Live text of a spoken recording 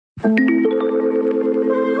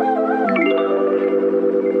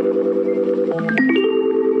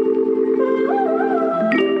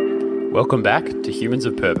Welcome back to Humans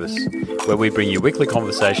of Purpose, where we bring you weekly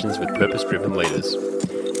conversations with purpose-driven leaders.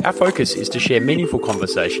 Our focus is to share meaningful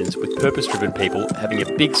conversations with purpose-driven people having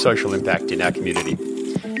a big social impact in our community.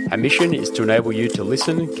 Our mission is to enable you to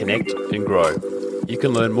listen, connect, and grow. You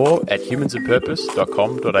can learn more at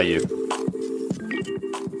humansofpurpose.com.au.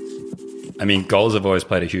 I mean, goals have always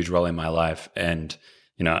played a huge role in my life, and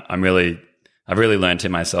I've really learned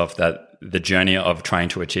in myself that the journey of trying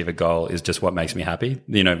to achieve a goal is just what makes me happy.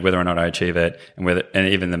 Whether or not I achieve it, and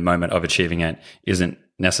even the moment of achieving it isn't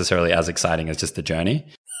necessarily as exciting as just the journey.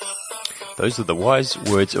 Those are the wise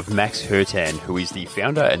words of Max Hertan, who is the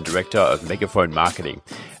founder and director of Megaphone Marketing,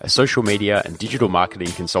 a social media and digital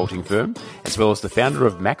marketing consulting firm, as well as the founder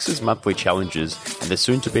of Max's Monthly Challenges and the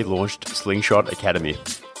soon-to-be-launched Slingshot Academy.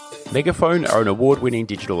 Megaphone are an award-winning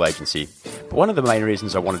digital agency, but one of the main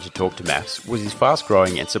reasons I wanted to talk to Max was his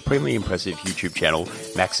fast-growing and supremely impressive YouTube channel,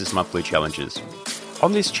 Max's Monthly Challenges.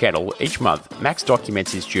 On this channel, each month, Max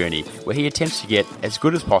documents his journey where he attempts to get as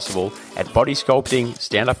good as possible at body sculpting,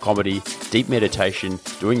 stand-up comedy, deep meditation,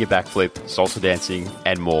 doing a backflip, salsa dancing,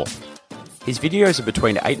 and more. His videos are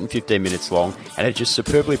between 8 and 15 minutes long and are just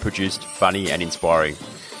superbly produced, funny, and inspiring.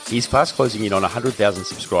 He's fast closing in on 100,000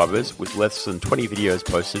 subscribers with less than 20 videos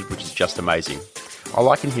posted, which is just amazing. I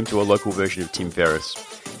liken him to a local version of Tim Ferriss.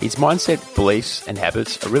 His mindset, beliefs, and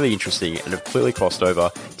habits are really interesting and have clearly crossed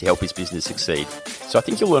over to help his business succeed. So I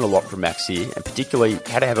think you'll learn a lot from Max here, and particularly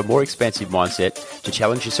how to have a more expansive mindset, to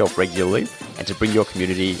challenge yourself regularly, and to bring your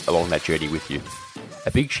community along that journey with you. A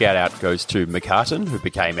big shout out goes to Hertan, who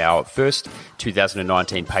became our first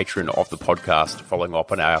 2019 patron of the podcast, following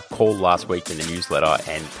up on our call last week in the newsletter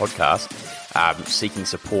and podcast, seeking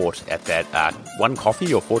support at that $1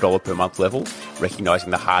 coffee or $4 per month level, recognising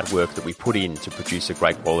the hard work that we put in to produce a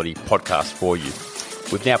great quality podcast for you.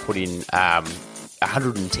 We've now put in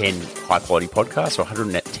 110 high-quality podcasts, or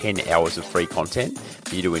 110 hours of free content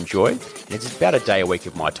for you to enjoy. And it's about a day a week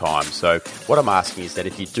of my time. So what I'm asking is that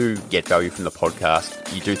if you do get value from the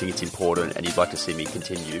podcast, you do think it's important, and you'd like to see me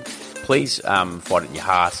continue, please find it in your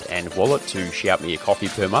heart and wallet to shout me a coffee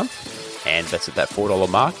per month. And that's at that $4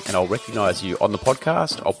 mark, and I'll recognise you on the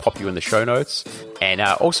podcast. I'll pop you in the show notes, and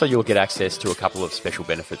also you'll get access to a couple of special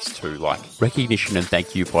benefits too, like recognition and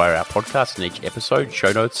thank you via our podcast in each episode,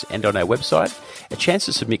 show notes, and on our website, a chance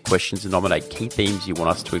to submit questions and nominate key themes you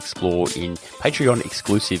want us to explore in Patreon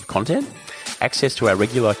exclusive content, access to our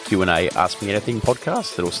regular Q&A Ask Me Anything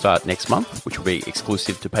podcast that will start next month, which will be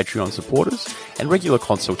exclusive to Patreon supporters, and regular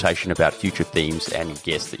consultation about future themes and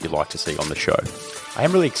guests that you'd like to see on the show. I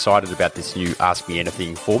am really excited about this new Ask Me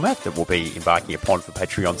Anything format that we'll be embarking upon for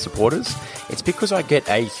Patreon supporters. It's because I get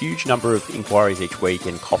a huge number of inquiries each week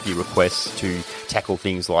and coffee requests to tackle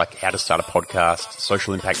things like how to start a podcast,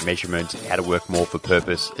 social impact measurement, how to work more for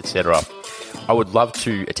purpose, etc. I would love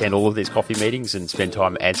to attend all of these coffee meetings and spend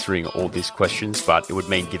time answering all these questions, but it would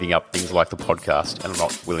mean giving up things like the podcast, and I'm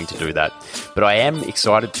not willing to do that. But I am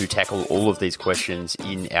excited to tackle all of these questions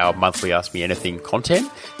in our monthly Ask Me Anything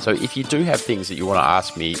content. So if you do have things that you want to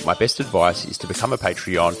ask me, my best advice is to become a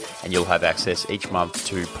Patreon, and you'll have access each month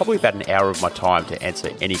to probably about an hour of my time to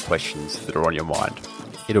answer any questions that are on your mind.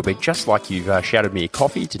 It'll be just like you've shouted me a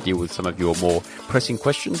coffee to deal with some of your more pressing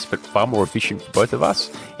questions, but far more efficient for both of us,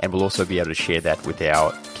 and we'll also be able to share that with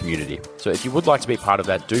our community. So if you would like to be part of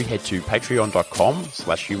that, do head to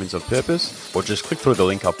patreon.com/humansofpurpose, or just click through the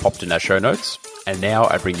link I've popped in our show notes. And now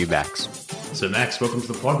I bring you Max. So Max, welcome to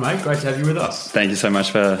the pod, mate. Great to have you with us. Thank you so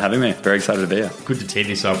much for having me. Very excited to be here. Good to tee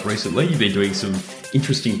this up recently. You've been doing some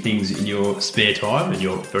interesting things in your spare time and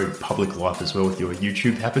your very public life as well with your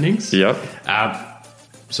YouTube happenings. Yep.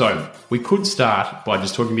 So we could start by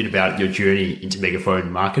just talking a bit about your journey into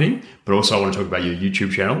Megaphone Marketing, but also I want to talk about your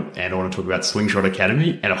YouTube channel, and I want to talk about Slingshot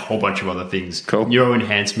Academy and a whole bunch of other things. Cool. Neuro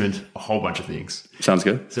enhancement, a whole bunch of things. Sounds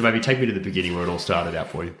good. So maybe take me to the beginning where it all started out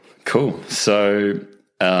for you. Cool. So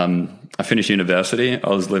I finished university. I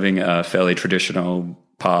was living a fairly traditional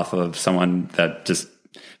path of someone that just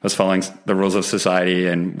was following the rules of society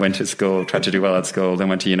and went to school, tried to do well at school, then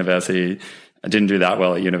went to university. I didn't do that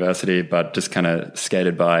well at university, but just kind of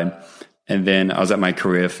skated by. And then I was at my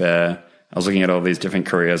career fair. I was looking at all these different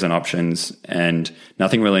careers and options, and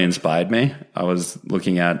nothing really inspired me. I was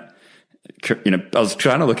looking at, I was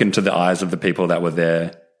trying to look into the eyes of the people that were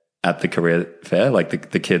there at the career fair,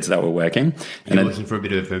 like the kids that were working. And you're looking for a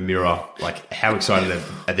bit of a mirror, like how excited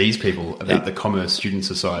are these people about the Commerce Student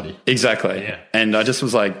Society? Exactly. Yeah. And I just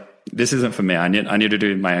was like, this isn't for me. I need to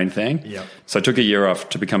do my own thing. Yeah. So I took a year off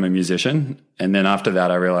to become a musician. And then after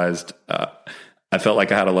that, I realized I felt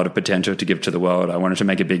like I had a lot of potential to give to the world. I wanted to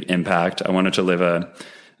make a big impact. I wanted to live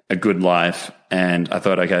a good life. And I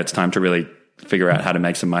thought, okay, it's time to really figure out how to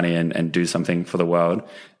make some money and do something for the world.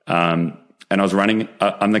 And I was running,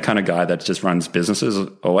 I'm the kind of guy that just runs businesses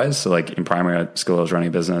always. So like in primary school, I was running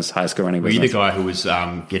a business, high school running a business. Were you the guy who was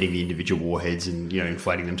getting the individual warheads and,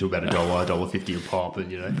 inflating them to about $1.50 a pop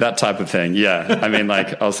and, That type of thing, yeah. I mean,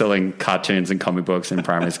 like I was selling cartoons and comic books in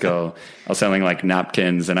primary school. I was selling like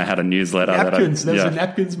napkins and I had a newsletter. Napkins, there was a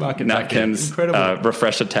napkins market. Napkins, incredible.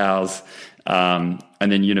 Refresher towels. And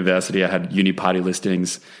then university, I had uni party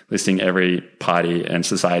listings, listing every party and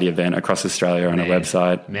society event across Australia on a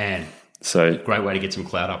website. Man. So great way to get some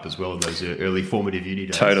clout up as well in those early formative uni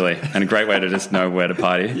days. Totally. And a great way to just know where to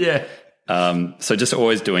party. Yeah. So just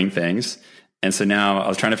always doing things. And so now I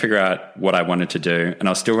was trying to figure out what I wanted to do. And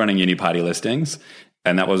I was still running uni party listings.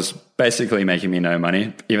 And that was basically making me no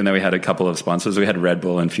money, even though we had a couple of sponsors. We had Red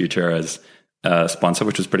Bull and Future as a sponsor,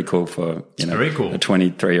 which was pretty cool for very cool. A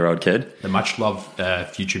 23-year-old kid. The much loved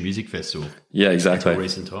Future Music Festival. Yeah, exactly. In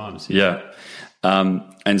recent times. Yeah.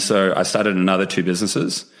 And so I started another 2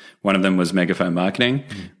 businesses. One of them was Megaphone Marketing,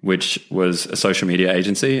 which was a social media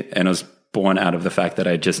agency, and it was born out of the fact that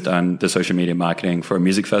I'd just done the social media marketing for a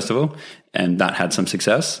music festival, and that had some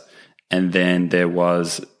success. And then there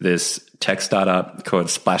was this tech startup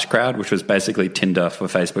called Splash Crowd, which was basically Tinder for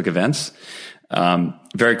Facebook events.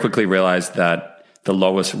 Very quickly realized that the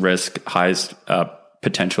lowest risk, highest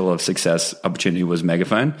potential of success opportunity was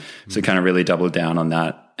Megaphone. So kind of really doubled down on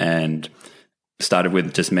that and started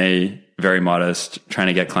with just me, very modest, trying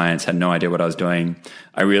to get clients, had no idea what I was doing.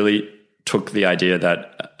 I really took the idea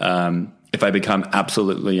that if I become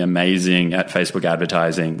absolutely amazing at Facebook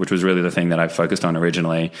advertising, which was really the thing that I focused on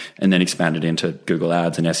originally, and then expanded into Google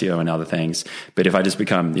Ads and SEO and other things. But if I just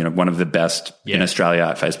become, one of the best in Australia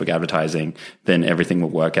at Facebook advertising, then everything will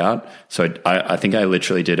work out. So I think I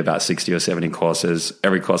literally did about 60 or 70 courses,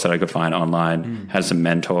 every course that I could find online, had some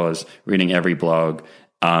mentors, reading every blog.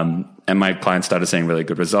 And my clients started seeing really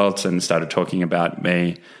good results and started talking about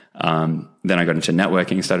me. Then I got into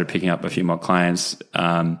networking, started picking up a few more clients,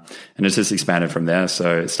 and it's just expanded from there.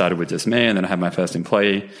 So it started with just me, and then I had my first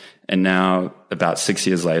employee. And now, about 6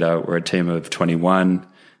 years later, we're a team of 21,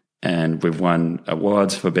 and we've won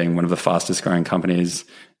awards for being one of the fastest growing companies.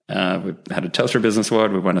 We've had a Telstra Business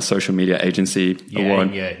Award. We've won a social media agency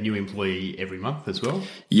award. Yeah, new employee every month as well.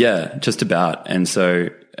 Yeah, just about. And so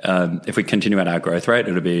if we continue at our growth rate,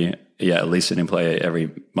 it'll be at least an employee every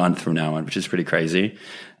month from now on, which is pretty crazy.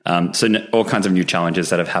 So all kinds of new challenges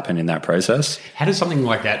that have happened in that process. How does something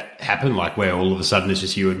like that happen? Like where all of a sudden it's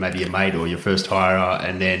just you and maybe a mate or your first hire,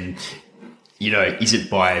 and then, is it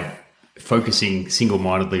by focusing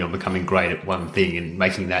single-mindedly on becoming great at one thing and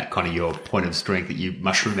making that kind of your point of strength that you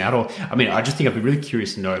mushroom out? Or, I just think I'd be really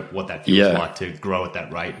curious to know what that feels like to grow at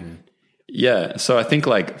that rate. Yeah. So I think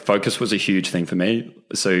focus was a huge thing for me.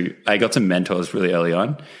 So I got some mentors really early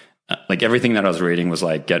on. Everything that I was reading was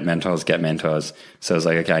get mentors, get mentors. So I was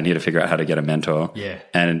like, okay, I need to figure out how to get a mentor. Yeah.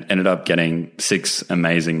 And ended up getting 6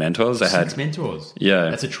 amazing mentors. 6 mentors? Yeah.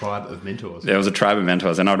 That's a tribe of mentors. There was a tribe of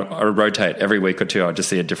mentors. And I would rotate every week or two. I would just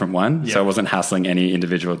see a different one. Yep. So I wasn't hassling any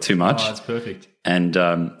individual too much. Oh, that's perfect.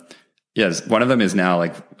 And yes, one of them is now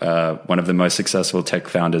one of the most successful tech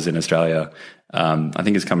founders in Australia. I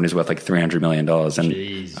think his company's worth $300 million. And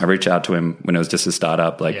Jeez. I reached out to him when it was just a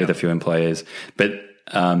startup, with a few employees. But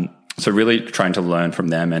so really trying to learn from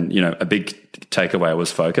them, and a big takeaway was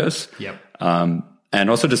focus. Yep. And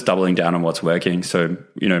also just doubling down on what's working. So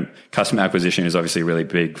customer acquisition is obviously really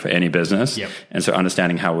big for any business. Yep. And so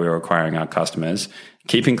understanding how we were acquiring our customers,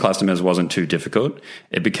 keeping customers wasn't too difficult.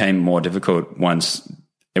 It became more difficult once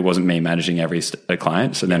it wasn't me managing every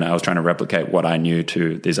client. So then I was trying to replicate what I knew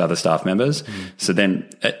to these other staff members. So then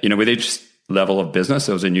with each level of business,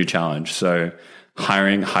 there was a new challenge. So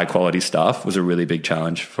hiring high quality staff was a really big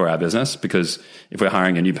challenge for our business, because if we're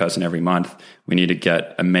hiring a new person every month, we need to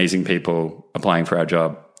get amazing people applying for our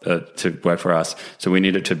job to work for us. So we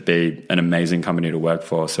need it to be an amazing company to work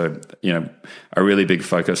for. So, a really big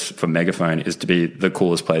focus for Megaphone is to be the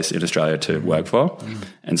coolest place in Australia to work for.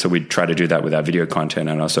 And so we try to do that with our video content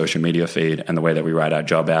and our social media feed, and the way that we write our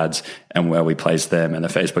job ads and where we place them, and the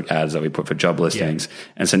Facebook ads that we put for job listings.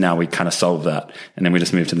 Yeah. And so now we kind of solve that, and then we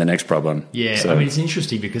just move to the next problem. Yeah. So, it's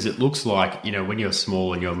interesting because it looks like, when you're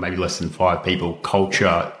small and you're maybe less than 5 people,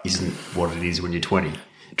 culture isn't what it is when you're 20.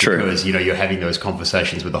 True. Because, you're having those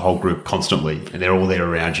conversations with the whole group constantly and they're all there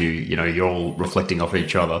around you, you're all reflecting off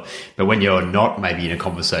each other. But when you're not maybe in a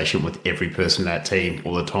conversation with every person in that team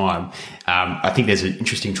all the time, I think there's an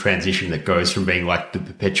interesting transition that goes from being like the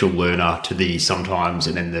perpetual learner to the sometimes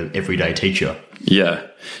and then the everyday teacher. Yeah,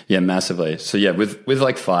 massively. So with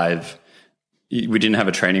like 5, we didn't have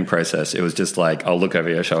a training process. It was just like, I'll look over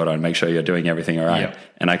your shoulder and make sure you're doing everything all right. Yep.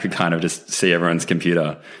 And I could kind of just see everyone's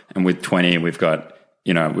computer. And with 20, we've got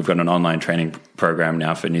an online training program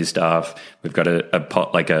now for new staff. We've got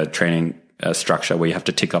a training structure where you have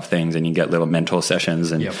to tick off things and you get little mentor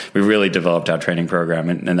sessions. And we really developed our training program.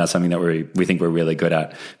 And that's something that we think we're really good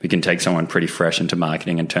at. We can take someone pretty fresh into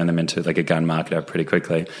marketing and turn them into like a gun marketer pretty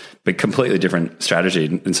quickly, but completely different strategy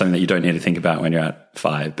and something that you don't need to think about when you're at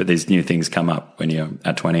 5. But these new things come up when you're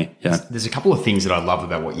at 20. Yeah. There's a couple of things that I love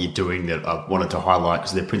about what you're doing that I wanted to highlight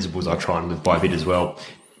because they're principles I try and live by a bit as well.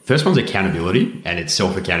 First one's accountability, and it's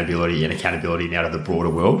self-accountability and accountability now to the broader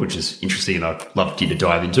world, which is interesting and I'd love you to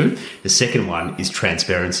dive into. The second one is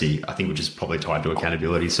transparency, I think, which is probably tied to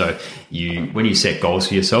accountability. So when you set goals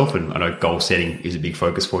for yourself, and I know goal setting is a big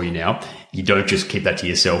focus for you now, you don't just keep that to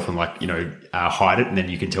yourself and hide it and then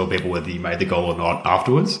you can tell people whether you made the goal or not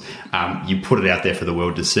afterwards. You put it out there for the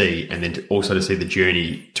world to see and then also to see the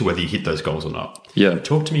journey to whether you hit those goals or not. Yeah.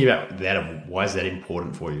 Talk to me about that and why is that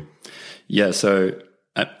important for you? Yeah, so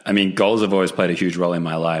I mean, goals have always played a huge role in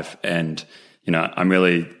my life. And, I've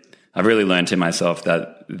really learned in myself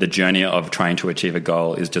that the journey of trying to achieve a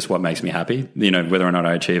goal is just what makes me happy. Whether or not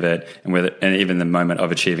I achieve it and even the moment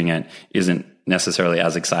of achieving it isn't necessarily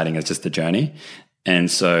as exciting as just the journey.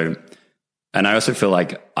 And I also feel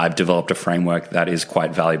like I've developed a framework that is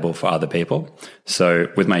quite valuable for other people. So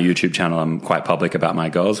with my YouTube channel, I'm quite public about my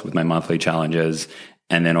goals with my monthly challenges.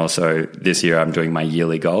 And then also this year, I'm doing my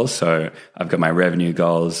yearly goals. So I've got my revenue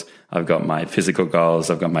goals, I've got my physical goals,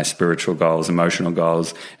 I've got my spiritual goals, emotional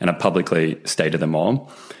goals, and I publicly stated them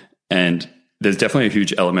all. And there's definitely a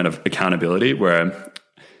huge element of accountability where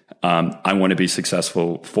I want to be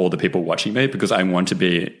successful for the people watching me because I want to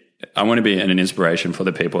be an inspiration for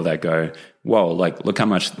the people that go, whoa, like look how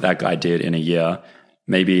much that guy did in a year.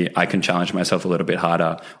 Maybe I can challenge myself a little bit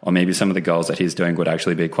harder, or maybe some of the goals that he's doing would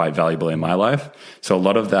actually be quite valuable in my life. So a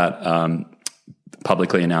lot of that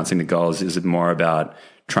publicly announcing the goals is more about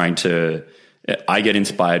I get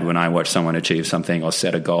inspired when I watch someone achieve something or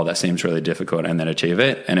set a goal that seems really difficult and then achieve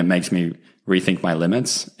it. And it makes me rethink my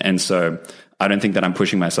limits. And so I don't think that I'm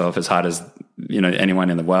pushing myself as hard as,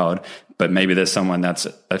 anyone in the world, but maybe there's someone that's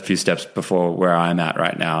a few steps before where I'm at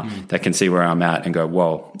right now that can see where I'm at and go,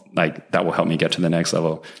 whoa, like that will help me get to the next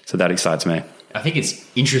level. So that excites me. I think it's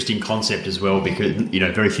interesting concept as well because,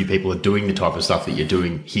 very few people are doing the type of stuff that you're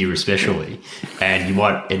doing here, especially, and you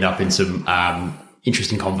might end up in some,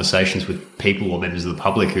 interesting conversations with people or members of the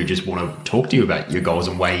public who just want to talk to you about your goals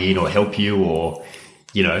and weigh in or help you or,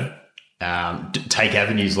 take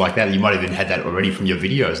avenues like that. You might have even had that already from your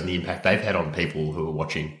videos and the impact they've had on people who are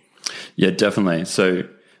watching. Yeah, definitely. So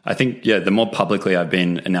I think, the more publicly I've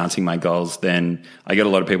been announcing my goals, then I get a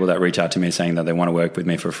lot of people that reach out to me saying that they want to work with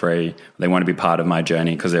me for free. They want to be part of my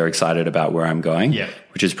journey because they're excited about where I'm going,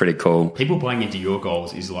 which is pretty cool. People buying into your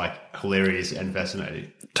goals is like hilarious and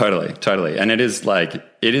fascinating. Totally. And it is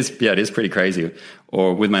pretty crazy.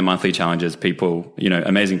 Or with my monthly challenges, people,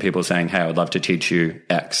 amazing people saying, hey, I would love to teach you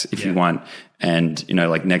X if you want. And,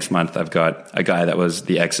 like next month, I've got a guy that was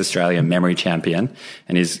the ex-Australian memory champion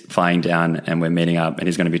and he's flying down and we're meeting up and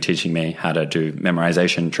he's going to be teaching me how to do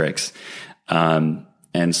memorization tricks. And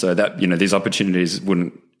so that, these opportunities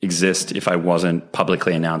wouldn't exist if I wasn't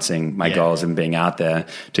publicly announcing my goals and being out there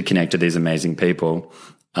to connect to these amazing people.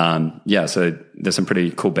 So there's some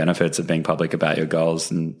pretty cool benefits of being public about your goals.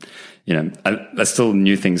 And, there's still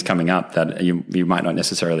new things coming up that you might not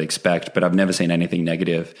necessarily expect, but I've never seen anything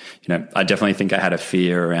negative. I definitely think I had a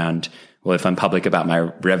fear around, well, if I'm public about my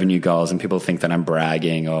revenue goals and people think that I'm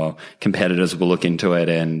bragging or competitors will look into it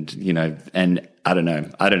and, and I don't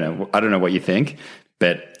know what you think,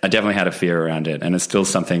 but I definitely had a fear around it. And it's still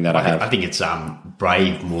something that I have. I think it's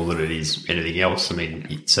brave more than it is anything else. I mean,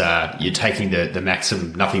 it's you're taking the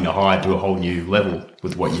maxim, nothing to hide to a whole new level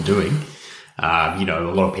with what you're doing. A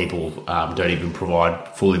lot of people don't even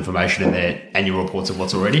provide full information in their annual reports of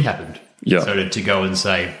what's already happened. Yeah. So to go and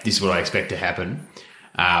say, this is what I expect to happen.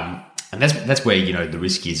 And that's where, the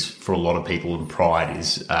risk is for a lot of people, and pride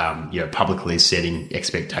is, publicly setting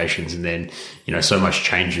expectations, and then, so much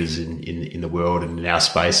changes in the world and in our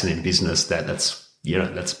space and in business that's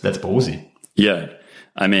ballsy. Yeah.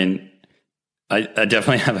 I mean, I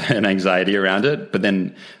definitely have an anxiety around it, but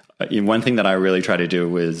then one thing that I really try to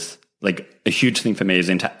do is like a huge thing for me is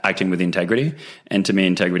acting with integrity. And to me,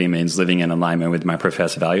 integrity means living in alignment with my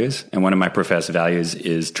professed values. And one of my professed values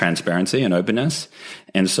is transparency and openness.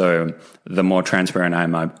 And so the more transparent I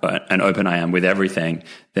am and open I am with everything,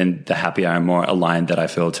 then the happier I'm, more aligned that I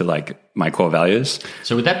feel to like my core values.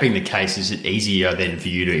 So with that being the case, is it easier then for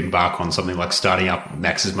you to embark on something like starting up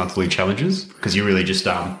Max's monthly challenges? Because you really just,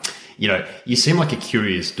 you seem like a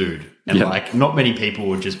curious dude. And like not many people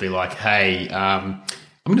would just be like, hey,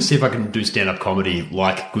 I'm going to see if I can do stand-up comedy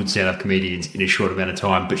like good stand-up comedians in a short amount of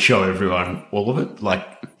time, but show everyone all of it. Like,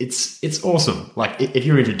 it's awesome. Like, if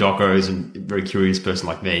you're into docos and a very curious person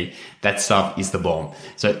like me, that stuff is the bomb.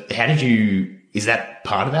 So is that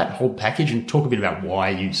part of that whole package? And talk a bit about why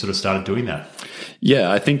you sort of started doing that.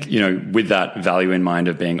 Yeah, I think, with that value in mind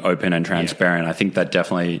of being open and transparent, I think that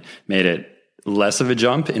definitely made it less of a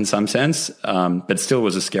jump in some sense, but still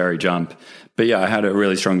was a scary jump. But yeah, I had a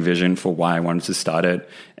really strong vision for why I wanted to start it.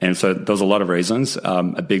 And so there was a lot of reasons.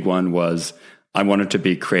 A big one was I wanted to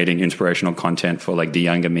be creating inspirational content for like the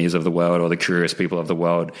younger me's of the world or the curious people of the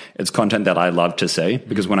world. It's content that I love to see,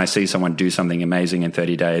 because when I see someone do something amazing in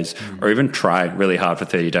 30 days or even try really hard for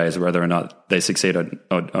 30 days, whether or not they succeed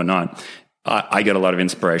or not, I get a lot of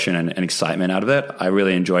inspiration and excitement out of it. I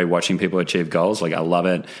really enjoy watching people achieve goals. Like I love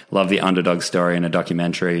it. Love the underdog story in a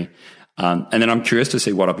documentary. And then I'm curious to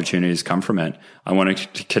see what opportunities come from it. I want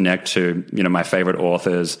to connect to, my favorite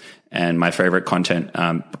authors and my favorite content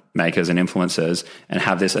makers and influencers, and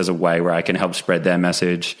have this as a way where I can help spread their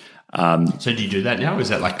message. So do you do that now? Is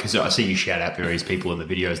that like, because I see you shout out various people in the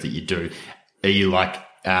videos that you do. Are you like,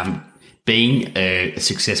 being a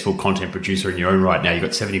successful content producer in your own right now, you've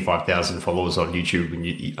got 75,000 followers on YouTube.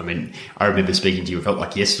 And I remember speaking to you, it felt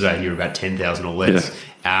like yesterday, and you were about 10,000 or less.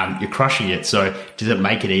 Yeah. You're crushing it. So does it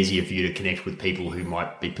make it easier for you to connect with people who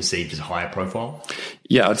might be perceived as higher profile?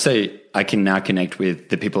 Yeah, I'd say I can now connect with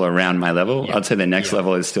the people around my level. Yep. I'd say the next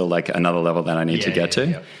level is still like another level that I need to get to.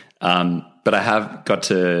 Yep. But I have got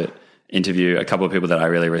to interview a couple of people that I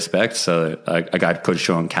really respect. So a guy called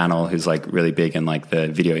Sean Cannell, who's like really big in like the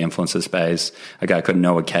video influencer space. A guy called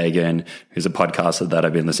Noah Kagan, who's a podcaster that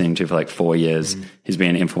I've been listening to for like 4 years. He's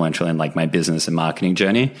been influential in like my business and marketing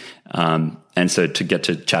journey. And so to get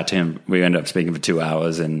to chat to him, we ended up speaking for 2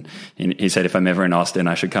 hours, and he said, if I'm ever in Austin,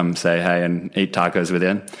 I should come say hey and eat tacos with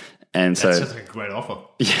him. And so that's like a great offer.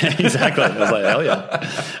 Yeah, exactly. I was like, hell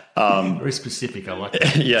yeah. Very specific. I like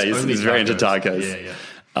that. Yeah, he's very into tacos. Yeah.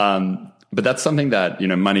 But that's something that,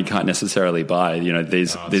 money can't necessarily buy,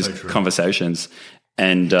 these so conversations.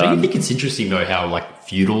 And don't you think it's interesting though how like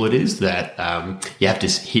feudal it is that you have to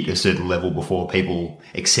hit a certain level before people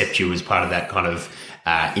accept you as part of that kind of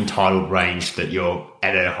entitled range that you're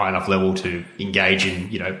at a high enough level to engage in,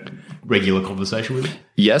 regular conversation with them?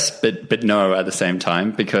 Yes, but no at the same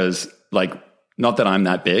time, because like, not that I'm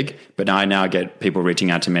that big, but I now get people reaching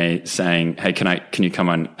out to me saying, hey, can you come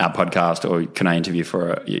on our podcast, or can I interview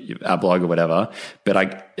for our blog or whatever?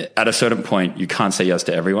 But at a certain point, you can't say yes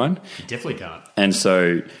to everyone. You definitely can't. And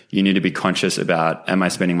so you need to be conscious about, am I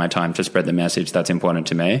spending my time to spread the message that's important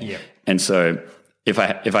to me? Yeah. And so if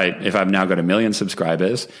I've now got 1 million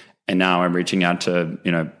subscribers, and now I'm reaching out to,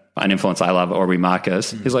 an influencer I love, Aubrey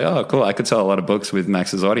Marcus, he's like, oh, cool, I could sell a lot of books with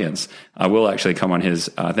Max's audience. I will actually come on his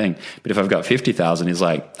thing. But if I've got 50,000, he's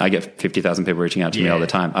like, I get 50,000 people reaching out to me all the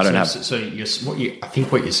time. I don't have... So I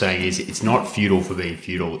think what you're saying is it's not feudal for being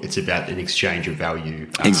feudal. It's about an exchange of value.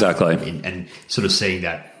 Exactly. And sort of seeing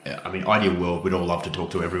that, ideal world, we'd all love to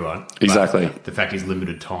talk to everyone. Exactly. The fact is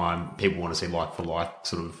limited time. People want to see like for like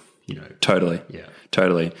sort of, Totally. Yeah.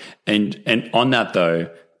 Totally. And on that though,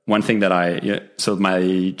 one thing that so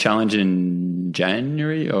my challenge in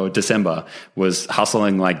January or December was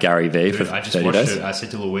hustling like Gary Vee for 30 days. I just watched it. I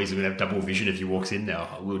said to Louise, we're going to have double vision if he walks in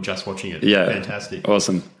now. We were just watching it. Yeah. Fantastic.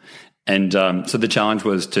 Awesome. And so the challenge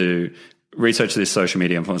was to research this social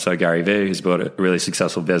media influencer, Gary Vee, who's built a really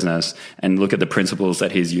successful business, and look at the principles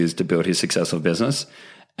that he's used to build his successful business.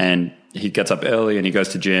 And he gets up early and he goes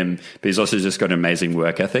to gym, but he's also just got an amazing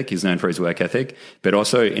work ethic. He's known for his work ethic, but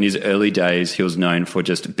also in his early days, he was known for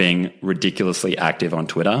just being ridiculously active on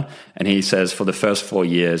Twitter. And he says for the first 4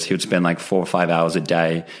 years, he would spend like 4 or 5 hours a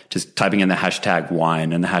day just typing in the hashtag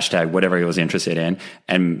wine and the hashtag whatever he was interested in,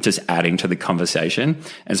 and just adding to the conversation.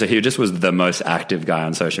 And so he just was the most active guy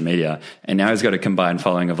on social media. And now he's got a combined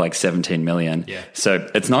following of like 17 million. Yeah. So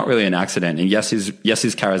it's not really an accident. And yes, he's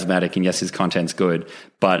charismatic, and yes, his content's good,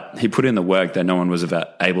 but he put in the work that no one was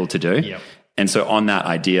able to do. Yep. And so on that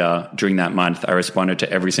idea, during that month, I responded to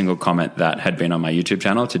every single comment that had been on my YouTube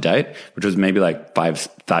channel to date, which was maybe like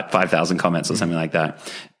 5,000 comments or something like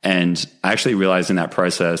that. And I actually realized in that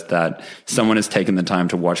process that someone has taken the time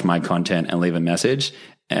to watch my content and leave a message.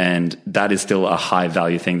 And that is still a high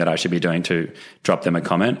value thing that I should be doing, to drop them a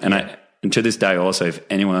comment. And to this day also, if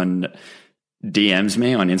anyone DMs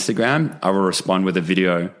me on Instagram, I will respond with a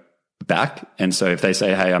video back. And so if they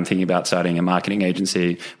say, hey, I'm thinking about starting a marketing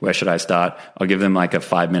agency, where should I start? I'll give them like a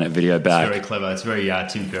 5-minute video back. It's very clever. It's very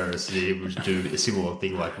Tim Ferriss. He would do a similar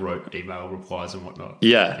thing, like wrote email replies and whatnot.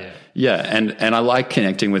 Yeah. And I like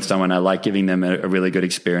connecting with someone. I like giving them a really good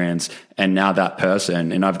experience. And now that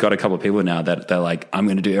person, and I've got a couple of people now that they're like, I'm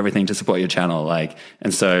going to do everything to support your channel. Like,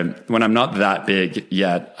 and so when I'm not that big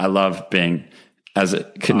yet, I love being as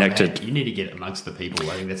connected. You need to get amongst the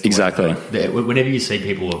people. I think that's exactly. Whenever you see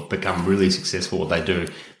people have become really successful, what they do,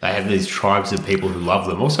 they have these tribes of people who love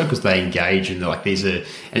them. Also, because they engage and they're like,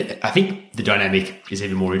 and I think the dynamic is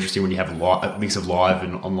even more interesting when you have a mix of live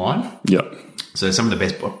and online. Yeah. So some of the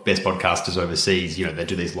best podcasters overseas, they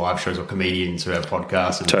do these live shows, or comedians who have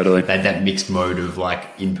podcasts. And totally. They had that mixed mode of like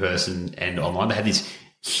in person and online. They had this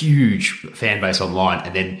huge fan base online,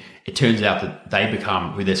 and then it turns out that they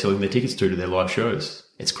become who they're selling their tickets to their live shows.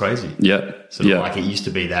 It's crazy. Yeah. Like it used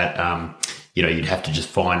to be that, you'd have to just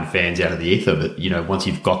find fans out of the ether. But, once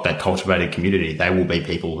you've got that cultivated community, they will be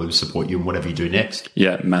people who support you in whatever you do next.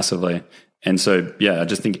 Yeah, massively. And so, I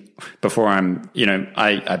just think before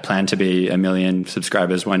I plan to be 1 million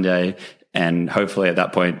subscribers one day. And hopefully at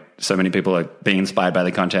that point, so many people are being inspired by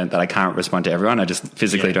the content that I can't respond to everyone. I just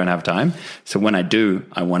physically don't have time. So when I do,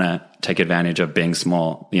 I want to take advantage of being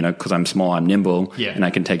small, because I'm small, I'm nimble, and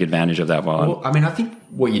I can take advantage of that. I think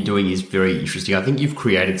what you're doing is very interesting. I think you've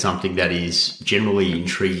created something that is generally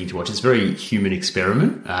intriguing to watch. It's a very human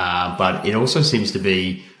experiment, but it also seems to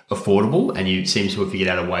be affordable, and you seem to have figured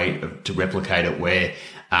out a way to replicate it where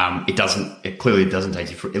it clearly doesn't take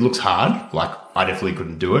you it looks hard. Like I definitely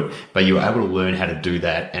couldn't do it, but you were able to learn how to do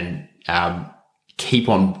that and keep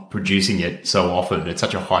on producing it so often. It's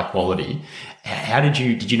such a high quality.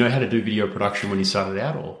 Did you know how to do video production when you started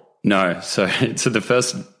out, or? No. So the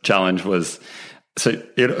first challenge was,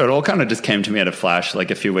 it all kind of just came to me at a flash,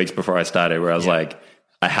 like a few weeks before I started, where I was like,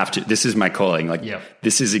 I have to, this is my calling. Like,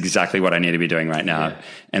 this is exactly what I need to be doing right now. Yeah.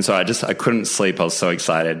 And so I couldn't sleep. I was so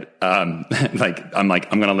excited. I'm going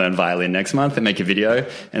to learn violin next month and make a video,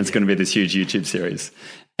 and it's going to be this huge YouTube series.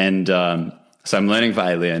 And, so I'm learning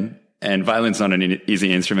violin, and violin's not an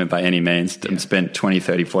easy instrument by any means. Yeah. I've spent 20,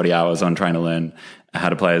 30, 40 hours on trying to learn how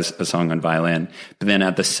to play a song on violin. But then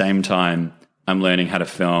at the same time, I'm learning how to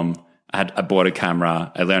film. I bought a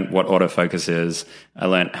camera. I learned what autofocus is. I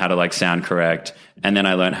learned how to sound correct. And then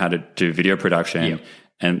I learned how to do video production. Yep.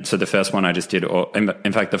 And so the first one I just did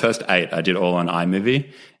in fact, the first 8 I did all on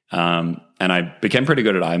iMovie. And I became pretty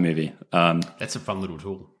good at iMovie. That's a fun little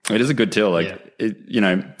tool. It is a good tool.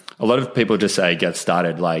 A lot of people just say, get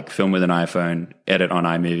started, film with an iPhone, edit on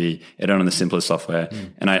iMovie, edit on the simplest software.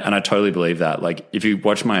 And I totally believe that. If you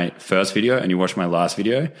watch my first video and you watch my last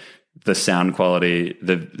video, the sound quality,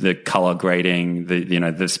 the color grading,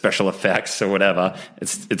 the special effects or whatever,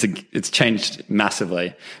 it's changed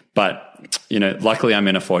massively. But, luckily I'm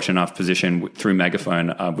in a fortunate enough position through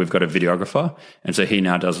Megaphone. We've got a videographer. And so he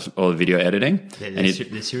now does all the video editing.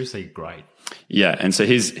 They're seriously great. Yeah. And so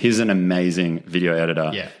he's an amazing video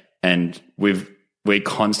editor. Yeah. And we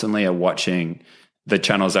constantly are watching the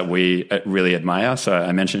channels that we really admire. So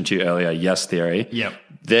I mentioned to you earlier, Yes Theory. Yep.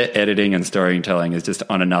 Their editing and storytelling is just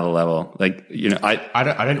on another level. I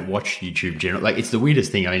don't watch YouTube generally. It's the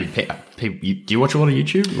weirdest thing. I mean, do you watch a lot of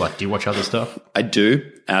YouTube? Do you watch other stuff? I do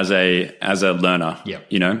as a learner.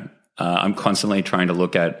 Yeah. I'm constantly trying to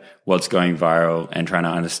look at what's going viral and trying to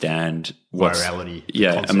understand virality.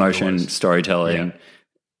 Yeah, emotion, storytelling,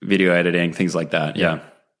 video editing, things like that. Yeah.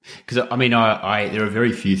 Because there are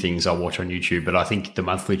very few things I watch on YouTube, but I think the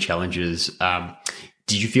monthly challenges.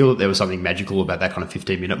 Did you feel that there was something magical about that kind of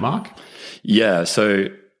 15-minute mark? Yeah. So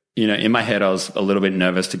in my head, I was a little bit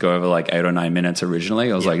nervous to go over 8 or 9 minutes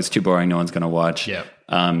originally. I was like, it's too boring. No one's going to watch. Yeah.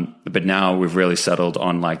 But now we've really settled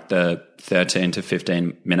on the 13 to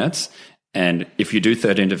 15 minutes. And if you do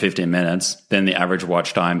 13 to 15 minutes, then the average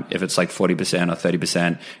watch time, if it's 40% or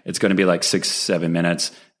 30%, it's going to be 6-7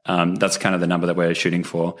 minutes. That's kind of the number that we're shooting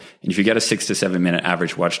for. And if you get a 6 to 7 minute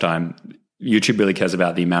average watch time, YouTube really cares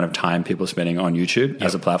about the amount of time people are spending on YouTube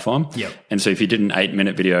as a platform. Yep. And so if you did an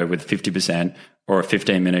 8-minute video with 50% or a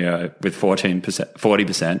 15-minute video with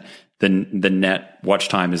 40%, then the net watch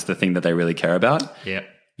time is the thing that they really care about. Yeah.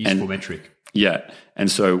 Useful metric. Yeah. And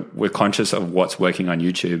so we're conscious of what's working on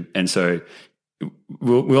YouTube. And so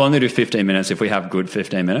we'll only do 15 minutes if we have good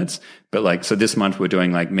 15 minutes. But so this month we're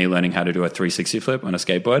doing me learning how to do a 360 flip on a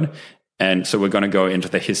skateboard. And so we're going to go into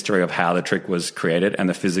the history of how the trick was created and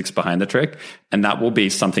the physics behind the trick. And that will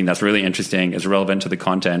be something that's really interesting, is relevant to the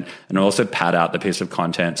content, and also pad out the piece of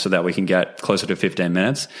content so that we can get closer to 15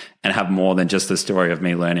 minutes and have more than just the story of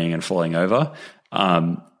me learning and falling over.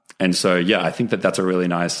 And so, yeah, I think that that's a really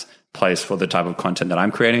nice place for the type of content that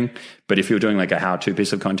I'm creating. But if you're doing like a how-to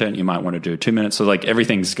piece of content, you might want to do 2 minutes. So like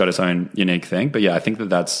everything's got its own unique thing. But yeah, I think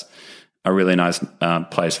that that's a really nice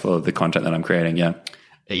place for the content that I'm creating. Yeah.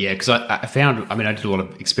 Yeah, because I found, I did a lot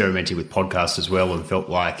of experimenting with podcasts as well, and felt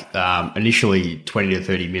like initially 20 to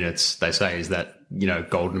 30 minutes, they say, is that,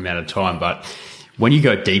 golden amount of time. But when you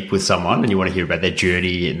go deep with someone and you want to hear about their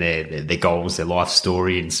journey and their goals, their life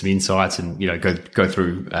story, and some insights, and, go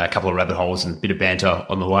through a couple of rabbit holes and a bit of banter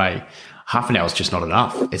on the way, half an hour is just not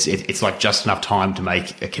enough. It's like just enough time to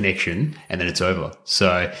make a connection, and then it's over.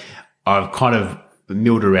 So I've kind of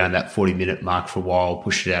milled around that 40-minute mark for a while,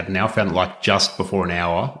 pushed it out, and now found that like just before an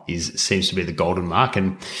hour seems to be the golden mark.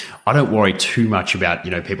 And I don't worry too much about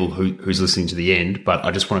people who's listening to the end, but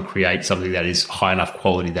I just want to create something that is high enough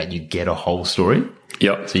quality that you get a whole story.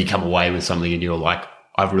 Yep. So you come away with something and you're like,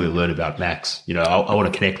 I've really learned about Max. I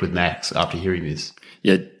want to connect with Max after hearing this.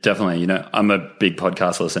 Yeah, definitely. I'm a big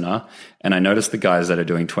podcast listener, and I notice the guys that are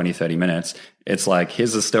doing 20, 30 minutes, it's like,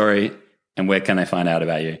 here's the story, and where can they find out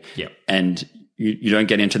about you? Yeah. And you don't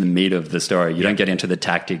get into the meat of the story. You don't get into the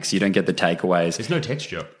tactics. You don't get the takeaways. There's no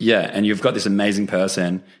texture. Yeah. And you've got this amazing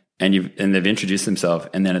person, and they've introduced themselves,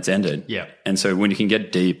 and then it's ended. Yeah. And so when you can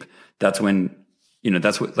get deep, that's when,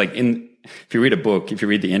 that's what, like if you read a book, if you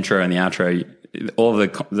read the intro and the outro, all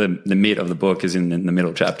of the meat of the book is in the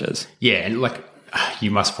middle chapters. Yeah. And like, you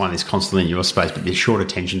must find this constantly in your space, but the short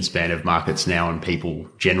attention span of markets now and people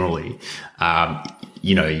generally,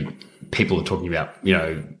 people are talking about,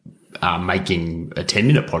 making a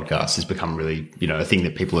 10-minute podcast has become really, a thing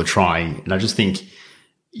that people are trying. And I just think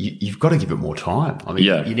you've got to give it more time.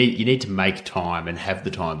 Yeah. you need to make time and have the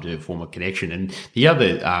time to form a connection. And the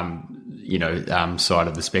other, side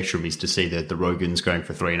of the spectrum is to see that the Rogans going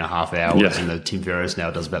for 3.5 hours, and the Tim Ferriss now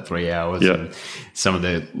does about 3 hours, and some of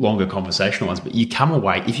the longer conversational ones. But you come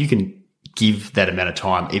away, if you can give that amount of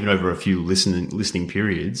time, even over a few listening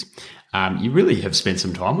periods, you really have spent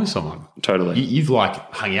some time with someone. Totally. You've like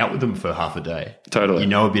hung out with them for half a day. Totally. You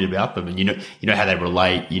know a bit about them, and you know how they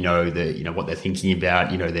relate. What they're thinking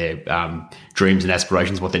about. Their dreams and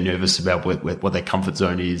aspirations, what they're nervous about, what their comfort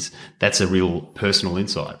zone is. That's a real personal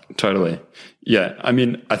insight. Totally. Yeah.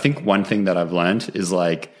 I think one thing that I've learned is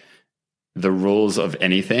like the rules of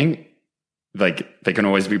anything, like they can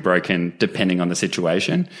always be broken depending on the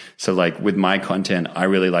situation. So like with my content, I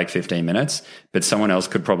really like 15 minutes, but someone else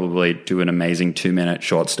could probably do an amazing 2-minute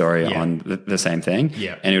short story on the same thing.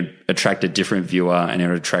 Yeah. And it would attract a different viewer, and it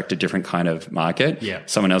would attract a different kind of market. Yeah.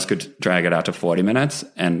 Someone else could drag it out to 40 minutes,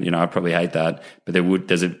 and, I'd probably hate that, but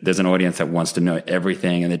there's an audience that wants to know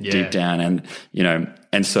everything, and they're deep down, and,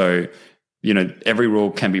 and so, every rule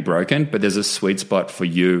can be broken, but there's a sweet spot for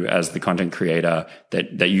you as the content creator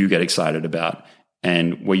that you get excited about,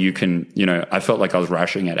 and where you can, I felt like I was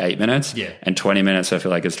rushing at 8 minutes, and 20 minutes I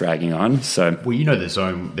feel like it's dragging on. So, well,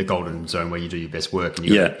 the golden zone where you do your best work, and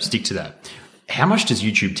you gotta stick to that. How much does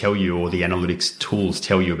YouTube tell you, or the analytics tools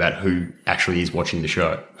tell you about who actually is watching the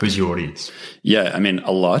show? Who's your audience? Yeah,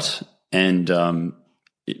 a lot. And,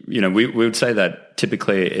 we would say that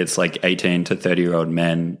typically it's like 18 to 30-year-old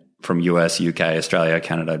men from US, UK, Australia,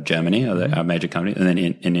 Canada, Germany are our major companies, and then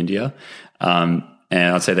in India. And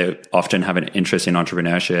I'd say they often have an interest in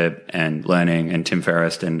entrepreneurship and learning, and Tim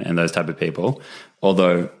Ferriss and those type of people.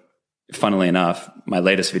 Although, funnily enough, my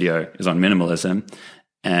latest video is on minimalism,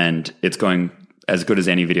 and it's going as good as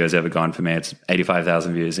any video has ever gone for me. It's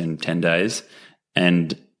 85,000 views in 10 days,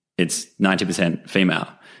 and it's 90% female.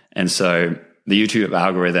 And so the YouTube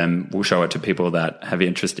algorithm will show it to people that have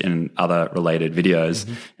interest in other related videos.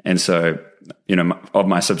 Mm-hmm. And so, of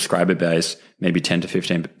my subscriber base, maybe 10 to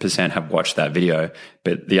 15% have watched that video,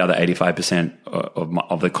 but the other 85%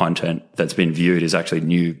 of the content that's been viewed is actually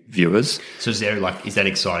new viewers. So is that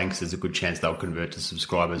exciting? Because there's a good chance they'll convert to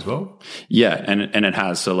subscribe as well? Yeah. And it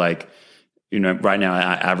has. So right now our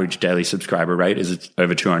average daily subscriber rate is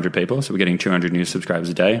over 200 people. So we're getting 200 new subscribers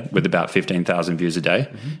a day with about 15,000 views a day.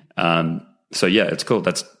 Mm-hmm. So yeah, it's cool.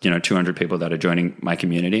 That's, 200 people that are joining my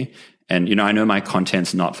community. And, I know my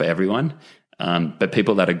content's not for everyone. But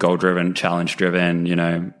people that are goal-driven,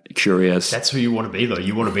 challenge-driven, curious. That's who you want to be, though.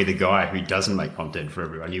 You want to be the guy who doesn't make content for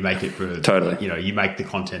everyone. You make it for... Totally. You make the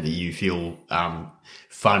content that you feel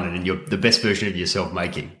fun and you're the best version of yourself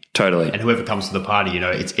making. Totally. And whoever comes to the party,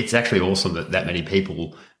 it's actually awesome that many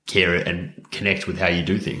people care and connect with how you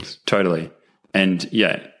do things. Totally. And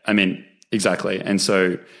yeah, Exactly. And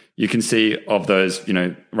so you can see of those,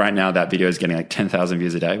 right now that video is getting like 10,000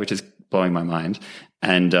 views a day, which is blowing my mind.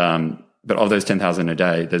 And, but of those 10,000 a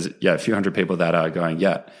day, there's a few hundred people that are going,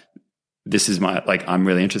 this is I'm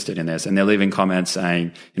really interested in this. And they're leaving comments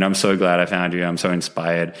saying, I'm so glad I found you. I'm so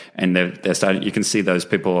inspired. And they're starting, you can see those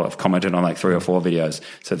people have commented on like 3 or 4 videos.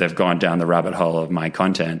 So they've gone down the rabbit hole of my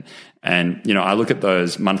content. And, I look at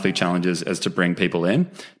those monthly challenges as to bring people in,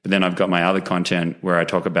 but then I've got my other content where I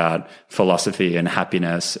talk about philosophy and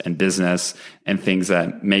happiness and business and things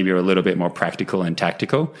that maybe are a little bit more practical and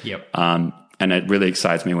tactical. Yep. And it really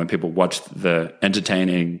excites me when people watch the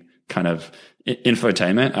entertaining kind of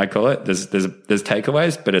infotainment, I call it. There's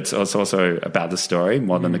takeaways, but it's also about the story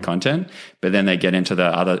more than the content. But then they get into the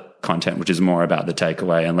other content, which is more about the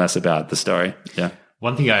takeaway and less about the story. Yeah.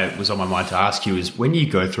 One thing I was on my mind to ask you is when you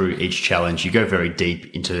go through each challenge, you go very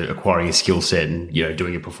deep into acquiring a skill set and,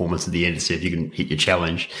 doing a performance at the end to see if you can hit your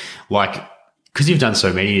challenge. Because you've done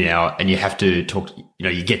so many now and you have to talk,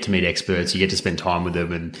 you get to meet experts, you get to spend time with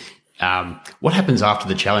them. And what happens after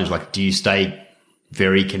the challenge? Do you stay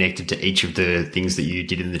very connected to each of the things that you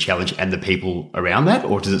did in the challenge and the people around that,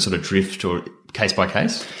 or does it sort of drift or case by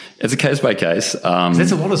case? It's a case by case.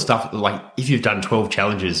 There's a lot of stuff, if you've done 12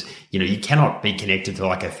 challenges, you cannot be connected to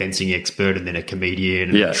a fencing expert and then a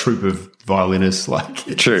comedian and a troupe of violinists.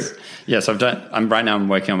 True. Yes, I'm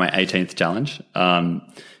working on my 18th challenge.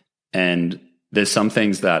 And there's some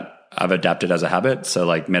things that I've adapted as a habit. So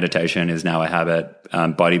meditation is now a habit.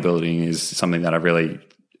 Bodybuilding is something that I really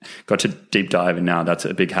got to deep dive in now. That's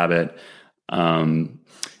a big habit. And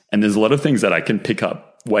there's a lot of things that I can pick up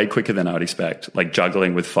way quicker than I would expect, like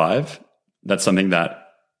juggling with 5. That's something that,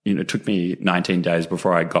 it took me 19 days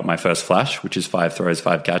before I got my first flash, which is 5 throws,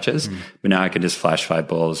 5 catches. But now I can just flash 5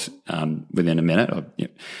 balls within a minute.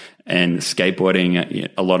 And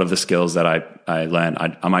skateboarding, a lot of the skills that I learned,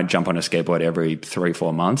 I might jump on a skateboard every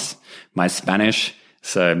 3-4 months. My Spanish,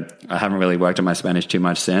 so I haven't really worked on my Spanish too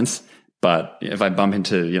much since. But if I bump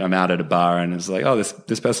into, I'm out at a bar and it's like, oh,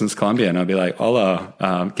 this person's Colombian, I'll be like, hola,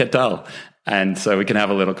 ¿qué tal? And so we can have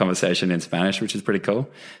a little conversation in Spanish, which is pretty cool.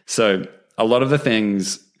 So a lot of the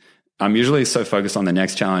things, I'm usually so focused on the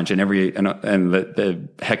next challenge and the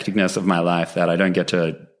hecticness of my life that I don't get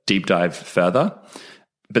to deep dive further.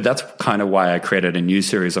 But that's kind of why I created a new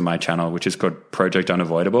series on my channel, which is called Project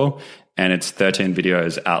Unavoidable. And it's 13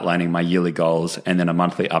 videos outlining my yearly goals and then a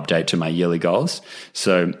monthly update to my yearly goals.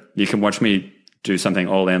 So you can watch me do something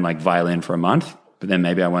all in like violin for a month, but then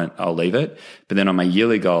maybe I'll leave it. But then on my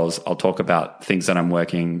yearly goals, I'll talk about things that I'm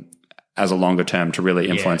working as a longer term to really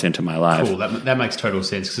influence into my life. Cool. That makes total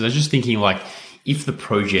sense. Because I was just thinking if the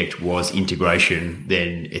project was integration,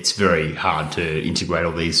 then it's very hard to integrate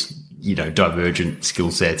all these divergent skill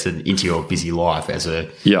sets and into your busy life as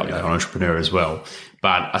an entrepreneur as well.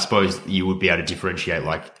 But I suppose you would be able to differentiate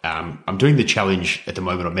I'm doing the challenge at the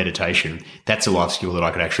moment of meditation. That's a life skill that I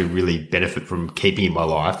could actually really benefit from keeping in my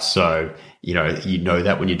life. So,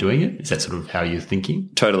 that when you're doing it. Is that sort of how you're thinking?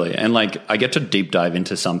 Totally. And I get to deep dive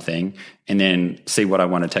into something and then see what I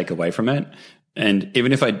want to take away from it. And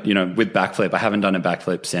even if with backflip, I haven't done a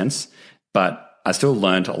backflip since, but I still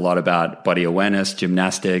learned a lot about body awareness,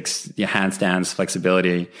 gymnastics, handstands,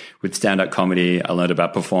 flexibility. With stand-up comedy, I learned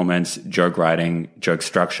about performance, joke writing, joke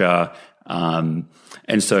structure. And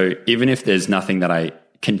so even if there's nothing that I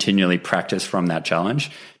continually practice from that challenge,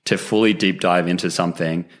 to fully deep dive into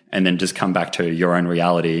something and then just come back to your own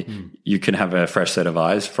reality, you can have a fresh set of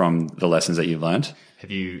eyes from the lessons that you've learned. Have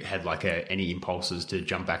you had any impulses to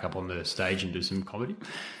jump back up on the stage and do some comedy?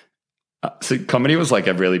 So comedy was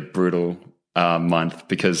a really brutal month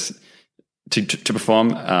because to perform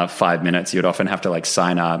 5 minutes, you'd often have to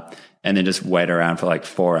sign up and then just wait around for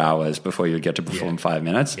 4 hours before you would get to perform 5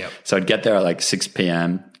 minutes. Yep. So I'd get there at 6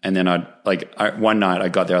 p.m. and then one night I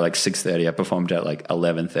got there at 6:30. I performed at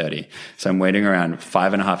 11:30. So I'm waiting around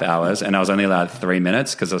 5.5 hours and I was only allowed 3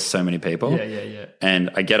 minutes because there's so many people. Yeah. And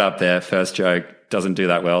I get up there, first joke doesn't do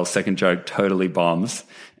that well. Second joke totally bombs.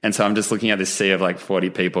 And so I'm just looking at this sea of 40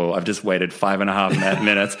 people. I've just waited 5.5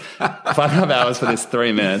 minutes, 5.5 hours for this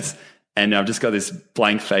 3 minutes. And I've just got this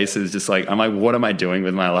blank faces, just I'm what am I doing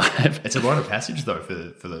with my life? It's a rite of passage though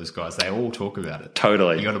for those guys. They all talk about it.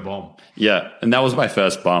 Totally. You got a bomb. Yeah. And that was my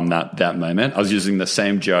first bomb that moment. I was using the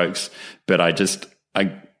same jokes, but I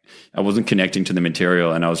wasn't connecting to the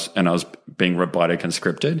material and I was being robotic and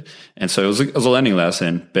scripted. And so it was a learning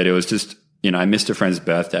lesson, but it was just, I missed a friend's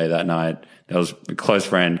birthday that night. That was a close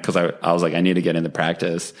friend because I was I need to get into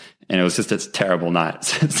practice. And it was just a terrible night.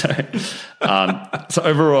 So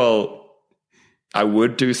overall, I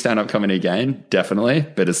would do stand-up comedy again, definitely,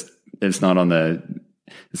 but it's not on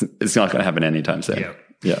it's not going to happen anytime soon.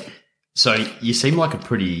 Yeah. So you seem like a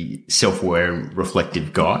pretty self-aware and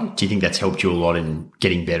reflective guy. Do you think that's helped you a lot in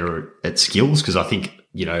getting better at skills? Because I think,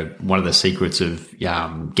 one of the secrets of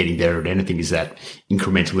getting better at anything is that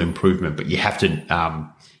incremental improvement, but you have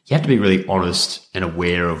to be really honest and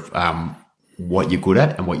aware of what you're good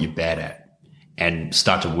at and what you're bad at, and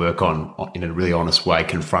start to work on in a really honest way,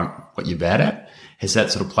 confront what you're bad at. Has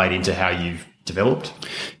that sort of played into how you've developed?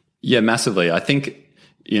 Yeah, massively. I think,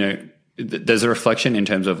 there's a reflection in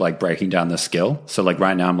terms of like breaking down the skill. So like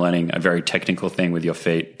right now I'm learning a very technical thing with your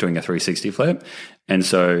feet, doing a 360 flip. And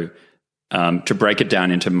so to break it down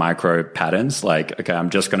into micro patterns, like, okay, I'm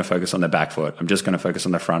just going to focus on the back foot. I'm just going to focus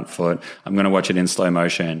on the front foot. I'm going to watch it in slow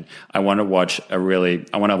motion. I want to watch an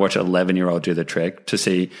 11-year-old do the trick to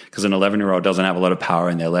see, because an 11-year-old doesn't have a lot of power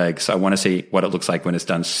in their legs. So I want to see what it looks like when it's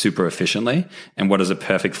done super efficiently, and what does a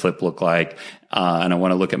perfect flip look like. And I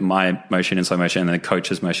want to look at my motion in slow motion and the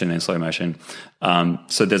coach's motion in slow motion.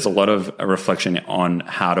 So there's a lot of reflection on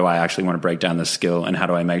how do I actually want to break down the skill, and how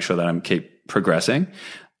do I make sure that I'm keep progressing.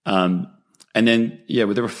 And then,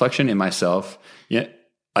 with the reflection in myself,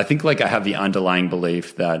 I think like I have the underlying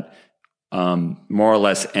belief that more or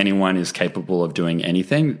less anyone is capable of doing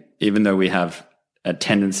anything, even though we have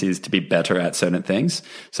tendencies to be better at certain things.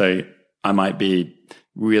 So I might be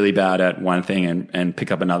really bad at one thing and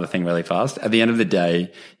pick up another thing really fast. At the end of the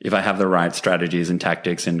day, if I have the right strategies and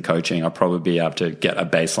tactics and coaching, I'll probably be able to get a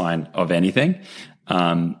baseline of anything.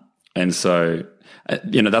 And so,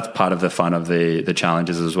 that's part of the fun of the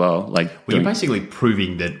challenges as well. Like, you're basically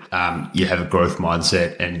proving that you have a growth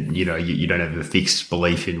mindset, and you don't have a fixed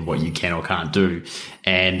belief in what you can or can't do,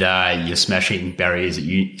 and you're smashing barriers that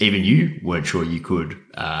you weren't sure you could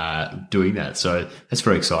doing that. So that's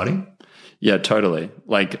very exciting. Yeah, totally.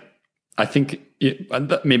 Like, I think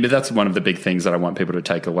maybe that's one of the big things that I want people to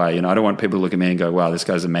take away. I don't want people to look at me and go, "Wow, this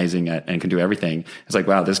guy's amazing and can do everything." It's like,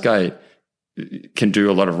 "Wow, this guy can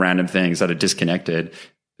do a lot of random things that are disconnected.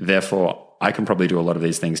 Therefore, I can probably do a lot of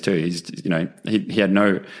these things too." I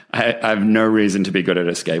have no reason to be good at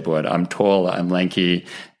a skateboard. I'm tall, I'm lanky.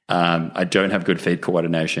 I don't have good feet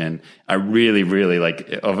coordination. I really, really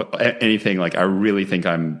I really think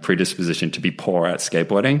I'm predispositioned to be poor at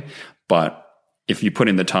skateboarding. But if you put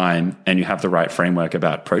in the time and you have the right framework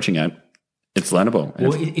about approaching it, it's learnable.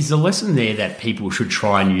 Well, is the lesson there that people should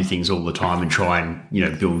try new things all the time and try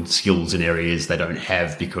and, build skills in areas they don't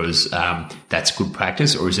have because that's good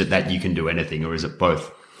practice? Or is it that you can do anything, or is it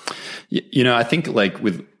both? I think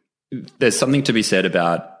there's something to be said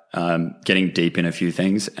about getting deep in a few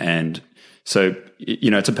things. And so,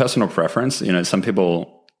 it's a personal preference. Some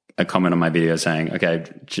people comment on my video saying, okay,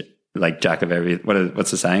 jack of every,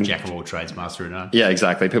 what's the saying? Jack of all trades, master of none. Yeah,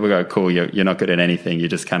 exactly. People go, cool, you're not good at anything. You're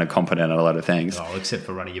just kind of competent at a lot of things. Oh, except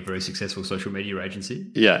for running a very successful social media agency.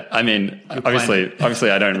 Yeah. I mean, obviously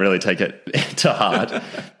I don't really take it to heart,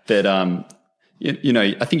 but,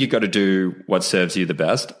 I think you've got to do what serves you the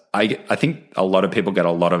best. I think a lot of people get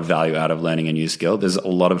a lot of value out of learning a new skill. There's a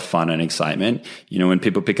lot of fun and excitement. When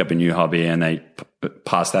people pick up a new hobby and they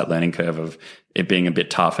pass that learning curve of it being a bit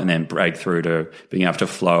tough and then break through to being able to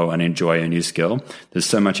flow and enjoy a new skill, there's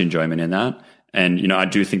so much enjoyment in that. And, I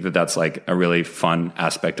do think that that's like a really fun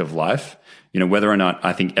aspect of life. Whether or not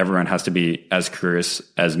I think everyone has to be as curious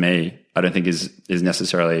as me, I don't think is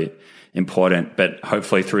necessarily important. But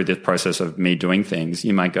hopefully through this process of me doing things,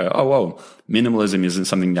 you might go, oh, whoa, minimalism isn't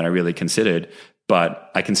something that I really considered, but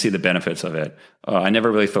I can see the benefits of it. I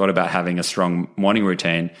never really thought about having a strong morning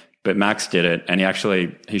routine, but Max did it, and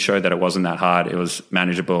he showed that it wasn't that hard. It was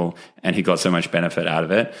manageable, and he got so much benefit out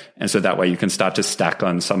of it. And so that way you can start to stack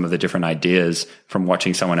on some of the different ideas from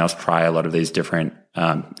watching someone else try a lot of these different,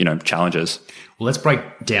 challenges. Well, let's break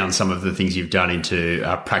down some of the things you've done into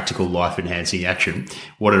practical life-enhancing action.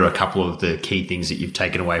 What are a couple of the key things that you've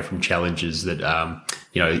taken away from challenges that,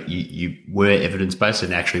 you were evidence-based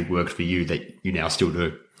and actually worked for you that you now still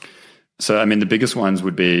do? So, I mean, the biggest ones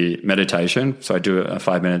would be meditation. So I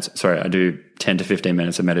do 10 to 15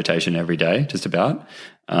 minutes of meditation every day, just about.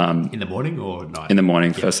 In the morning or night? In the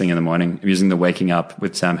morning, First thing in the morning. I'm using the Waking Up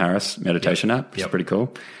with Sam Harris meditation app, which is pretty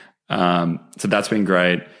cool. So that's been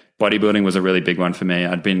great. Bodybuilding was a really big one for me.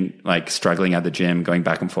 I'd been struggling at the gym, going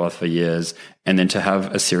back and forth for years. And then to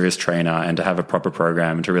have a serious trainer and to have a proper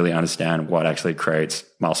program and to really understand what actually creates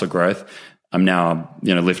muscle growth. I'm now,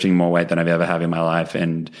 lifting more weight than I've ever had in my life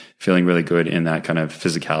and feeling really good in that kind of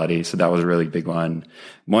physicality. So that was a really big one.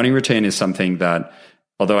 Morning routine is something that,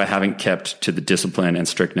 although I haven't kept to the discipline and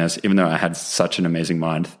strictness, even though I had such an amazing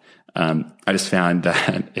month, I just found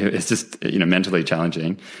that it's just, mentally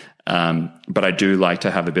challenging. But I do like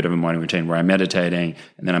to have a bit of a morning routine where I'm meditating,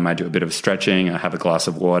 and then I might do a bit of stretching. I have a glass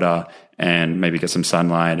of water and maybe get some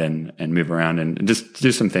sunlight and move around and just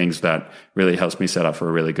do some things that really helps me set up for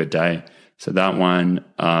a really good day. So that one,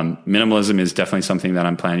 minimalism is definitely something that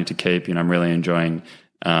I'm planning to keep. You know, I'm really enjoying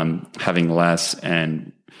having less.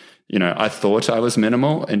 And, you know, I thought I was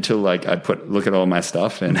minimal until like look at all my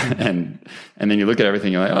stuff and then you look at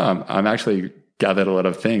everything, you're like, oh, I'm actually gathered a lot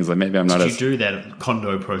of things. Like maybe I'm not. Did you do that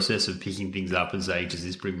condo process of picking things up and say, does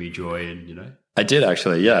this bring me joy? And, you know, I did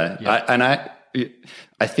actually. Yeah.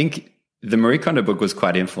 I think the Marie Kondo book was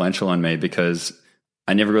quite influential on me because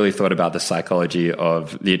I never really thought about the psychology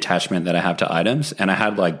of the attachment that I have to items. And I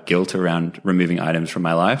had like guilt around removing items from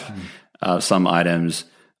my life. Some items,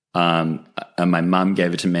 and my mum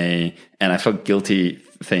gave it to me and I felt guilty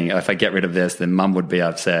thinking, if I get rid of this, then mum would be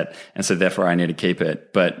upset. And so therefore I need to keep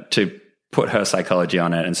it. But to put her psychology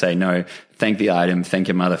on it and say, no, thank the item, thank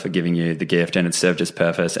your mother for giving you the gift and it served its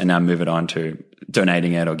purpose, and now move it on to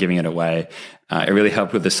donating it or giving it away. It really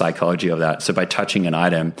helped with the psychology of that. So by touching an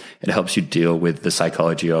item, it helps you deal with the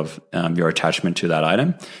psychology of your attachment to that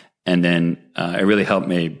item. And then it really helped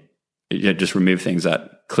me just remove things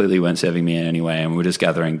that clearly weren't serving me in any way and were just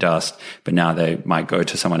gathering dust, but now they might go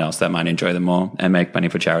to someone else that might enjoy them more and make money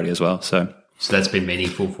for charity as well. So that's been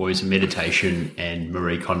meaningful for you. So meditation and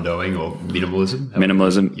Marie Kondoing or minimalism?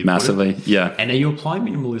 Minimalism, massively, yeah. And are you applying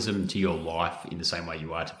minimalism to your life in the same way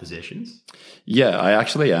you are to possessions? Yeah, I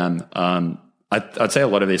actually am. I'd say a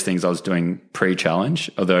lot of these things I was doing pre-challenge,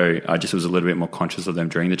 although I just was a little bit more conscious of them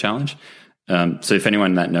during the challenge. So if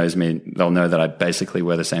anyone that knows me, they'll know that I basically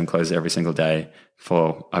wear the same clothes every single day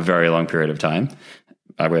for a very long period of time.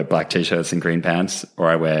 I wear black t-shirts and green pants, or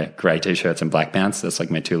I wear grey t-shirts and black pants. That's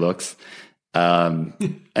like my two looks. And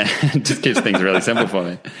it just keeps things really simple for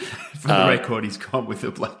me. For the record, he's gone with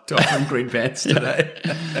the black top and green pants today.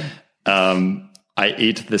 I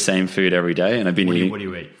eat the same food every day, and I've been eating. What do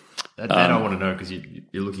you eat? That I want to know because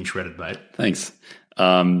you're looking shredded, mate. Thanks.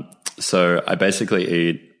 So I basically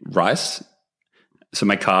eat rice. So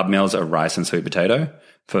my carb meals are rice and sweet potato.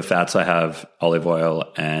 For fats, I have olive oil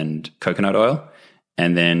and coconut oil.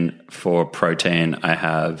 And then for protein, I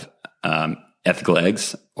have ethical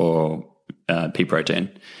eggs or pea protein.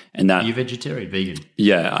 And that, are you vegetarian, vegan?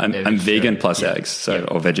 Yeah, I'm vegan plus eggs,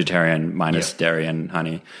 or vegetarian minus dairy and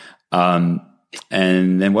honey.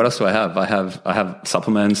 And then what else do I have? I have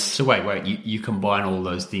supplements. So wait, you combine all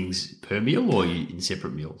those things per meal or you in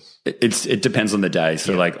separate meals? It depends on the day.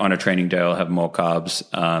 So like on a training day, I'll have more carbs.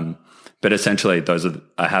 But essentially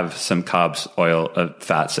I have some carbs, oil,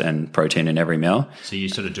 fats and protein in every meal. So you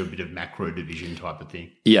sort of do a bit of macro division type of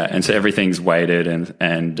thing. Yeah. And so everything's weighted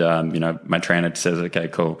and you know, my trainer says, okay,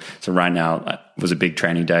 cool. So right now it was a big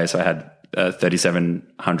training day. So I had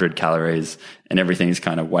 3,700 calories and everything's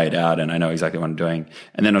kind of weighed out and I know exactly what I'm doing.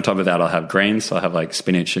 And then on top of that, I'll have greens. So I'll have like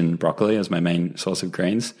spinach and broccoli as my main source of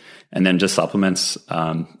greens. And then just supplements,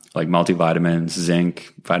 like multivitamins,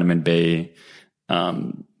 zinc, vitamin B.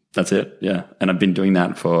 That's it. Yeah. And I've been doing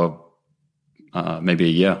that for, maybe a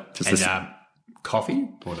year. Coffee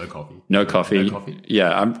or no coffee? No coffee. No coffee.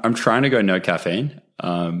 Yeah. I'm trying to go no caffeine.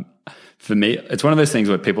 For me, it's one of those things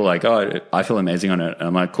where people are like, oh, I feel amazing on it. And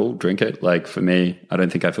I'm like, cool, drink it. Like for me, I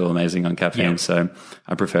don't think I feel amazing on caffeine. So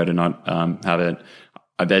I prefer to not, have it.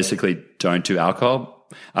 I basically don't do alcohol.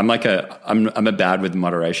 I'm a bad with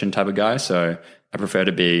moderation type of guy. So I prefer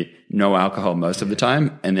to be no alcohol most of the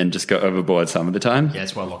time and then just go overboard some of the time. Yeah,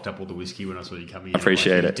 that's why I locked up all the whiskey when I saw you coming in.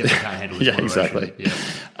 Appreciate it. Definitely can't handle this exactly.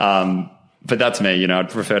 Yeah. But that's me, you know, I'd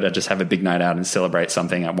prefer to just have a big night out and celebrate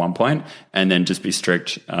something at one point and then just be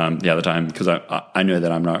strict the other time because I know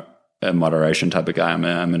that I'm not a moderation type of guy. I'm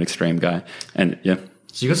an extreme guy. And yeah.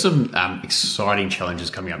 So you've got some exciting challenges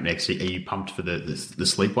coming up next. Are you pumped for the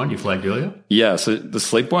sleep one you flagged earlier? Yeah, so the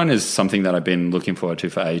sleep one is something that I've been looking forward to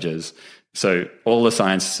for ages. So all the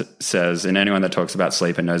science says, and anyone that talks about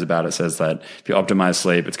sleep and knows about it says that if you optimize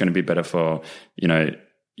sleep, it's going to be better for, you know,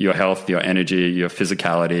 your health, your energy, your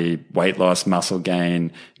physicality, weight loss, muscle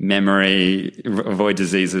gain, memory, avoid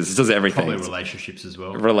diseases. It does everything. Probably relationships as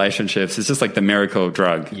well. Relationships. It's just like the miracle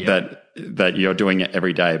drug that you're doing it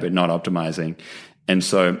every day, but not optimizing. And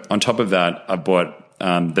so on top of that, I bought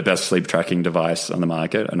the best sleep tracking device on the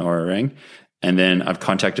market, an Oura Ring. And then I've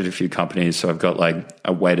contacted a few companies. So I've got like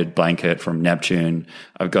a weighted blanket from Neptune.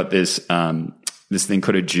 I've got this thing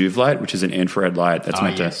called a Juve light, which is an infrared light that's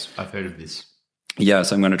meant to. I've heard of this. Yeah,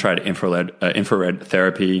 so I'm going to try infrared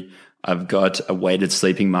therapy. I've got a weighted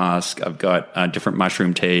sleeping mask. I've got different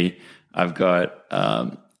mushroom tea. I've got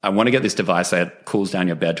I want to get this device that cools down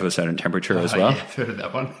your bed to a certain temperature as well. Yeah, I've heard of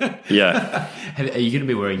that one. Yeah. Are you going to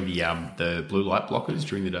be wearing the blue light blockers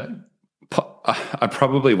during the day? I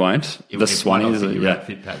probably won't. The Swannies,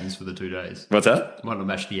 outfit patterns for the 2 days. What's that? Might not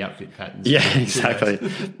match the outfit patterns. Yeah, exactly.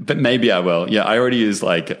 But maybe I will. Yeah, I already use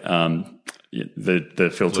like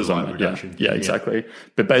the filters blue on light it. reduction. Yeah, exactly.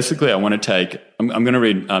 But basically, I want to take. I'm going to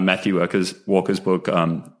read Matthew Walker's book,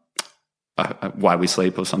 Why We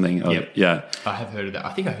Sleep or something. Yeah, I have heard of that.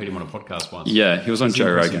 I think I heard him on a podcast once. Yeah, he was on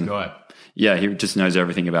Joe Rogan. Guy. Yeah, he just knows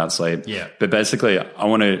everything about sleep. Yeah. But basically, I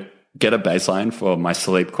want to get a baseline for my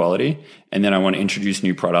sleep quality, and then I want to introduce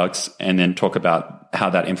new products and then talk about how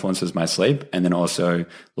that influences my sleep, and then also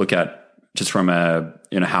look at just from a,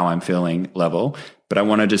 how I'm feeling level. But I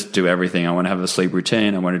want to just do everything. I want to have a sleep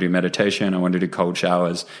routine. I want to do meditation. I want to do cold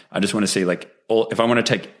showers. I just want to see if I want to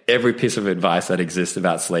take every piece of advice that exists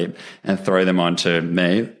about sleep and throw them onto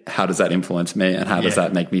me, how does that influence me and how does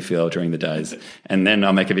that make me feel during the days? And then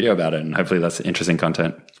I'll make a video about it, and hopefully that's interesting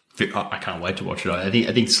content. I can't wait to watch it. I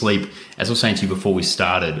think sleep, as I was saying to you before we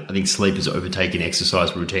started, I think sleep has overtaken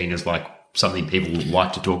exercise routine as like something people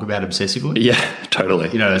like to talk about obsessively. Yeah, totally.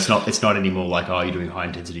 It's not anymore like, oh, you're doing high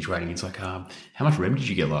intensity training. It's like, how much REM did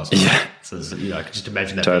you get last night? Yeah. So I can just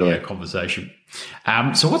imagine that being a conversation.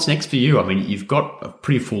 So what's next for you? I mean, you've got a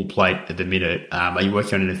pretty full plate at the minute. Are you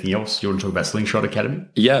working on anything else? You want to talk about Slingshot Academy?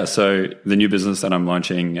 Yeah. So the new business that I'm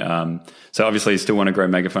launching. So obviously, still want to grow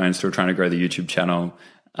Megaphone, still trying to grow the YouTube channel.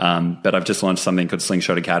 But I've just launched something called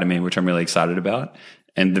Slingshot Academy, which I'm really excited about.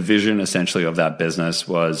 And the vision essentially of that business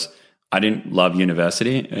was, I didn't love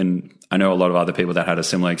university. And I know a lot of other people that had a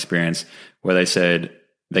similar experience where they said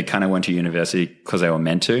they kind of went to university because they were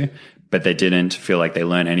meant to, but they didn't feel like they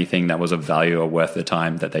learned anything that was of value or worth the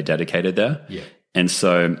time that they dedicated there. Yeah. And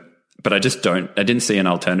so, but I didn't see an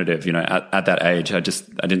alternative, at that age, I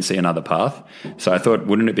didn't see another path. So I thought,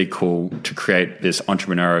 wouldn't it be cool to create this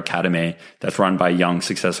entrepreneurial academy that's run by young,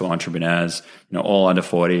 successful entrepreneurs, all under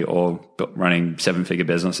 40, all running 7-figure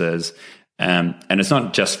businesses. And it's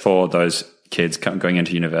not just for those kids going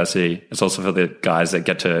into university. It's also for the guys that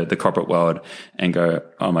get to the corporate world and go,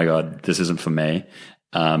 oh my God, this isn't for me.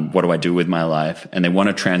 What do I do with my life? And they want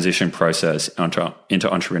a transition process into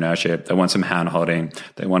entrepreneurship. They want some hand holding.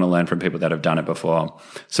 They want to learn from people that have done it before.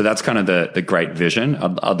 So that's kind of the great vision.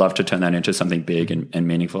 I'd love to turn that into something big and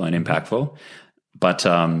meaningful and impactful. But,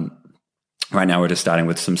 right now we're just starting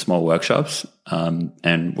with some small workshops,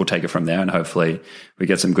 and we'll take it from there. And hopefully we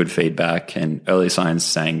get some good feedback and early signs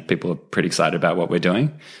saying people are pretty excited about what we're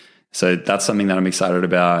doing. So that's something that I'm excited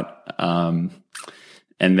about.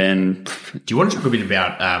 And then, do you want to talk a bit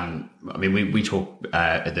about, we talked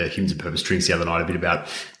at the Humans of Purpose drinks the other night a bit about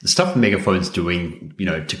the stuff Megaphone's doing,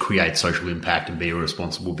 to create social impact and be a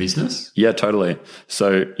responsible business? Yeah, totally.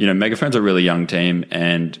 So, Megaphone's a really young team,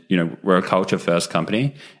 and, we're a culture first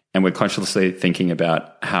company, and we're consciously thinking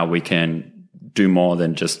about how we can do more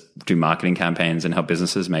than just do marketing campaigns and help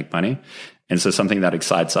businesses make money. And so something that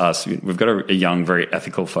excites us, we've got a young, very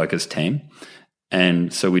ethical focused team.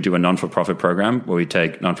 And so we do a non-for-profit program where we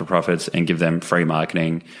take non-for-profits and give them free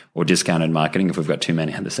marketing or discounted marketing if we've got too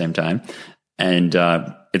many at the same time. And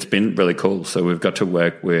it's been really cool. So we've got to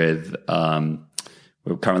work with,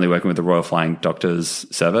 we're currently working with the Royal Flying Doctors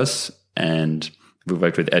Service, and we've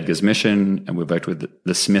worked with Edgar's Mission, and we've worked with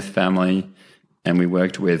the Smith family, and we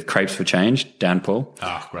worked with Crepes for Change, Dan Paul.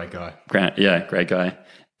 Ah, great guy. Great guy.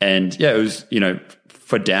 And yeah, it was,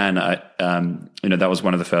 for Dan, that was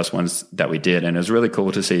one of the first ones that we did. And it was really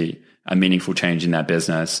cool to see a meaningful change in that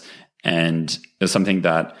business. And it's something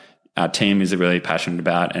that our team is really passionate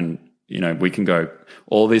about. And, we can go,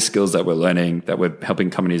 all these skills that we're learning, that we're helping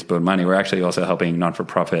companies build money, we're actually also helping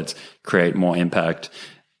non-for-profits create more impact.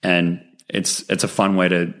 And it's a fun way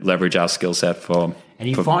to leverage our skill set for. And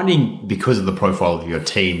you're finding, because of the profile of your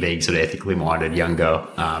team being sort of ethically minded, younger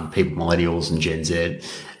people, millennials and Gen Z,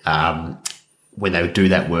 when they do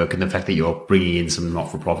that work, and the fact that you're bringing in some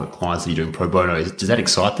not-for-profit clients that you're doing pro bono, does that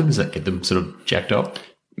excite them? Does that get them sort of jacked up?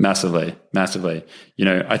 Massively.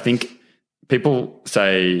 I think people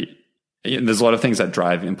say there's a lot of things that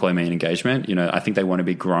drive employee engagement. I think they want to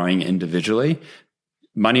be growing individually.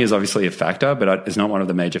 Money is obviously a factor, but it's not one of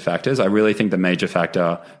the major factors. I really think the major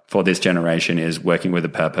factor for this generation is working with a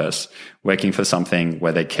purpose, working for something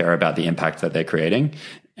where they care about the impact that they're creating.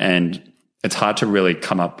 And it's hard to really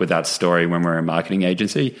come up with that story when we're a marketing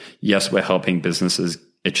agency. Yes, we're helping businesses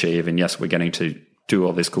achieve, and yes, we're getting to do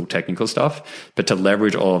all this cool technical stuff, but to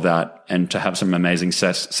leverage all of that and to have some amazing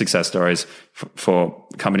success stories for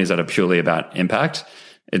companies that are purely about impact,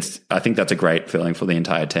 I think that's a great feeling for the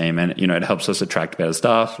entire team. And, it helps us attract better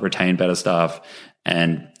staff, retain better staff.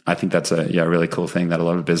 And I think that's a really cool thing that a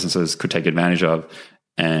lot of businesses could take advantage of,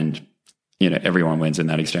 and everyone wins in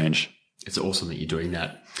that exchange. It's awesome that you're doing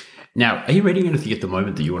that. Now, are you reading anything at the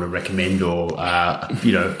moment that you want to recommend, or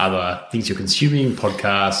other things you're consuming,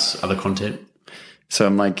 podcasts, other content? So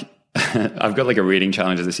I'm like, I've got like a reading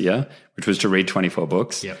challenge this year, which was to read 24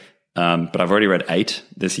 books. Yep. But I've already read 8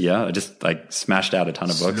 this year. I just like smashed out a ton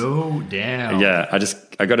of books. Slow down. Yeah,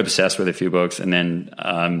 I got obsessed with a few books, and then,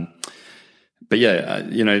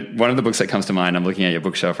 one of the books that comes to mind, I'm looking at your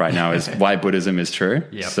bookshelf right now, is Why Buddhism is True.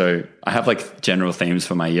 Yep. So I have like general themes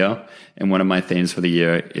for my year, and one of my themes for the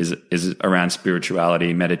year is around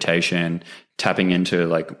spirituality, meditation, tapping into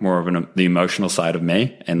like more of the emotional side of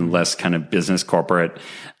me, and less kind of business, corporate,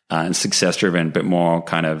 and success driven, but more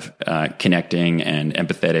kind of connecting and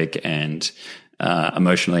empathetic and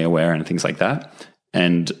emotionally aware and things like that.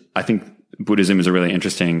 And I think Buddhism is a really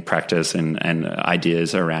interesting practice and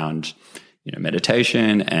ideas around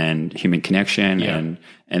meditation and human connection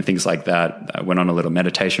and things like that. I went on a little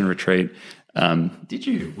meditation retreat. Did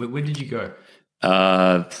you? When did you go?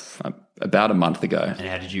 About a month ago. And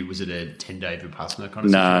how did you? Was it a 10-day Vipassana kind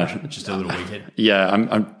of situation? Just a little weekend.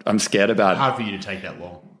 Yeah, I'm scared about. Hard for you to take that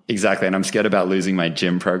long. Exactly, and I'm scared about losing my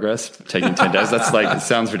gym progress taking 10 days. That's like, it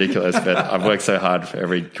sounds ridiculous, but I've worked so hard for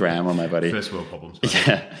every gram on my body. First world problems.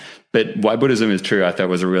 Yeah, but Why Buddhism is True, I thought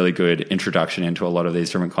was a really good introduction into a lot of these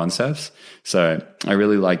different concepts. So I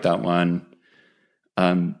really like that one.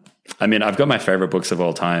 I've got my favorite books of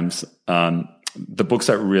all times. The books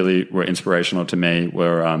that really were inspirational to me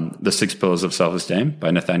were The 6 Pillars of Self-Esteem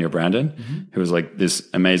by Nathaniel Branden, who was like this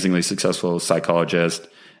amazingly successful psychologist,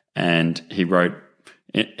 and he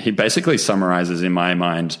basically summarizes, in my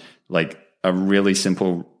mind, like a really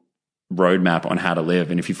simple roadmap on how to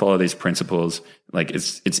live. And if you follow these principles, like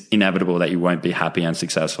it's inevitable that you won't be happy and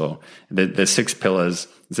successful. The 6 pillars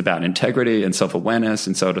is about integrity and self-awareness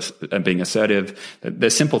and being assertive. They're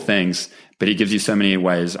simple things, but he gives you so many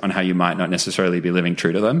ways on how you might not necessarily be living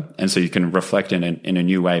true to them. And so you can reflect in a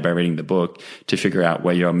new way by reading the book to figure out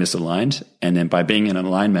where you're misaligned. And then by being in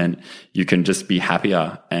alignment, you can just be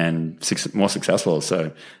happier and more successful.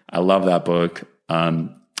 So I love that book.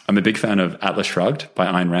 I'm a big fan of Atlas Shrugged by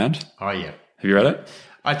Ayn Rand. Oh, yeah. Have you read it?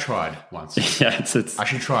 I tried once. Yeah, I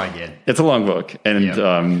should try again. It's a long book. And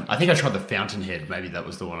I think I tried The Fountainhead. Maybe that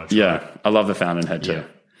was the one I tried. Yeah, I love The Fountainhead too.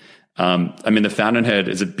 Yeah. The Fountainhead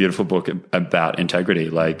is a beautiful book about integrity.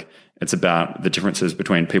 Like, it's about the differences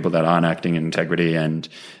between people that aren't acting in integrity and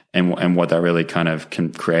what that really kind of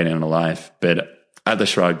can create in a life. But Atlas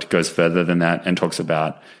Shrugged goes further than that and talks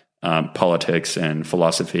about politics and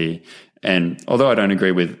philosophy. And although I don't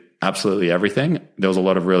agree with absolutely everything, there was a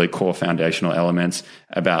lot of really core foundational elements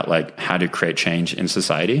about like how to create change in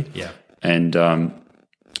society. Yeah. And a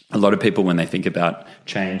lot of people, when they think about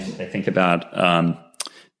change, they think about,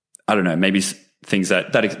 maybe things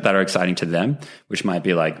that are exciting to them, which might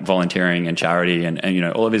be like volunteering and charity and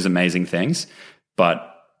all of these amazing things.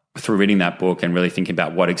 But through reading that book and really thinking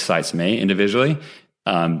about what excites me individually,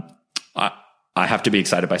 I have to be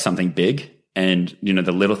excited by something big. And,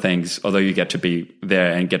 the little things, although you get to be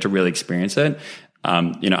there and get to really experience it,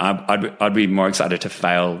 I'd be more excited to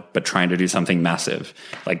fail, but trying to do something massive,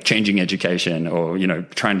 like changing education or,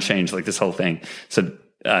 trying to change like this whole thing. So,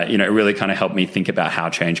 it really kind of helped me think about how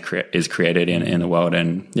change is created in the world.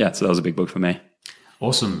 And yeah, so that was a big book for me.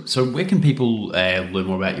 Awesome. So where can people learn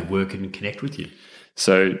more about your work and connect with you?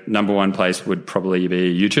 So number one place would probably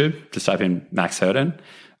be YouTube. Just type in Max Hertan.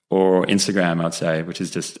 Or Instagram, I'd say, which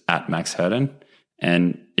is just @MaxHertan.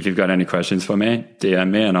 And if you've got any questions for me,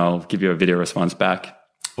 DM me and I'll give you a video response back.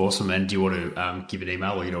 Awesome. And do you want to give an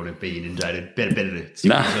email, or you don't want to be inundated? Better to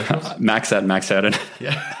Max @MaxHertan.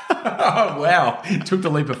 Yeah. Oh, wow. Took the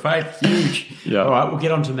leap of faith. Huge. Yeah. All right, we'll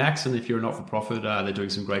get on to Max. And if you're a not-for-profit, they're doing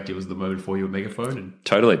some great deals at the moment for you at Megaphone.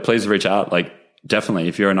 Totally. Please reach out. Like, definitely,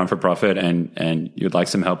 if you're a non-for-profit and you'd like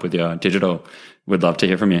some help with your digital, we'd love to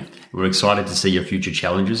hear from you. We're excited to see your future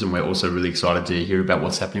challenges, and we're also really excited to hear about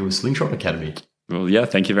what's happening with Slingshot Academy. Well, yeah,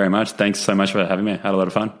 thank you very much. Thanks so much for having me. I had a lot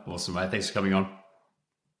of fun. Awesome, mate. Thanks for coming on.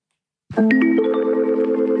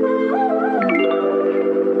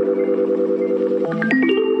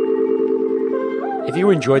 If you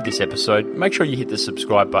enjoyed this episode, make sure you hit the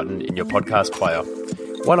subscribe button in your podcast player.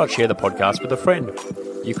 Why not share the podcast with a friend?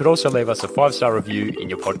 You could also leave us a 5-star review in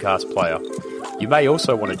your podcast player. You may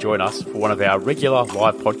also want to join us for one of our regular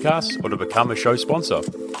live podcasts or to become a show sponsor.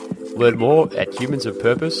 Learn more at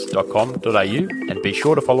humansofpurpose.com.au and be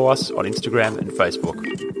sure to follow us on Instagram and Facebook.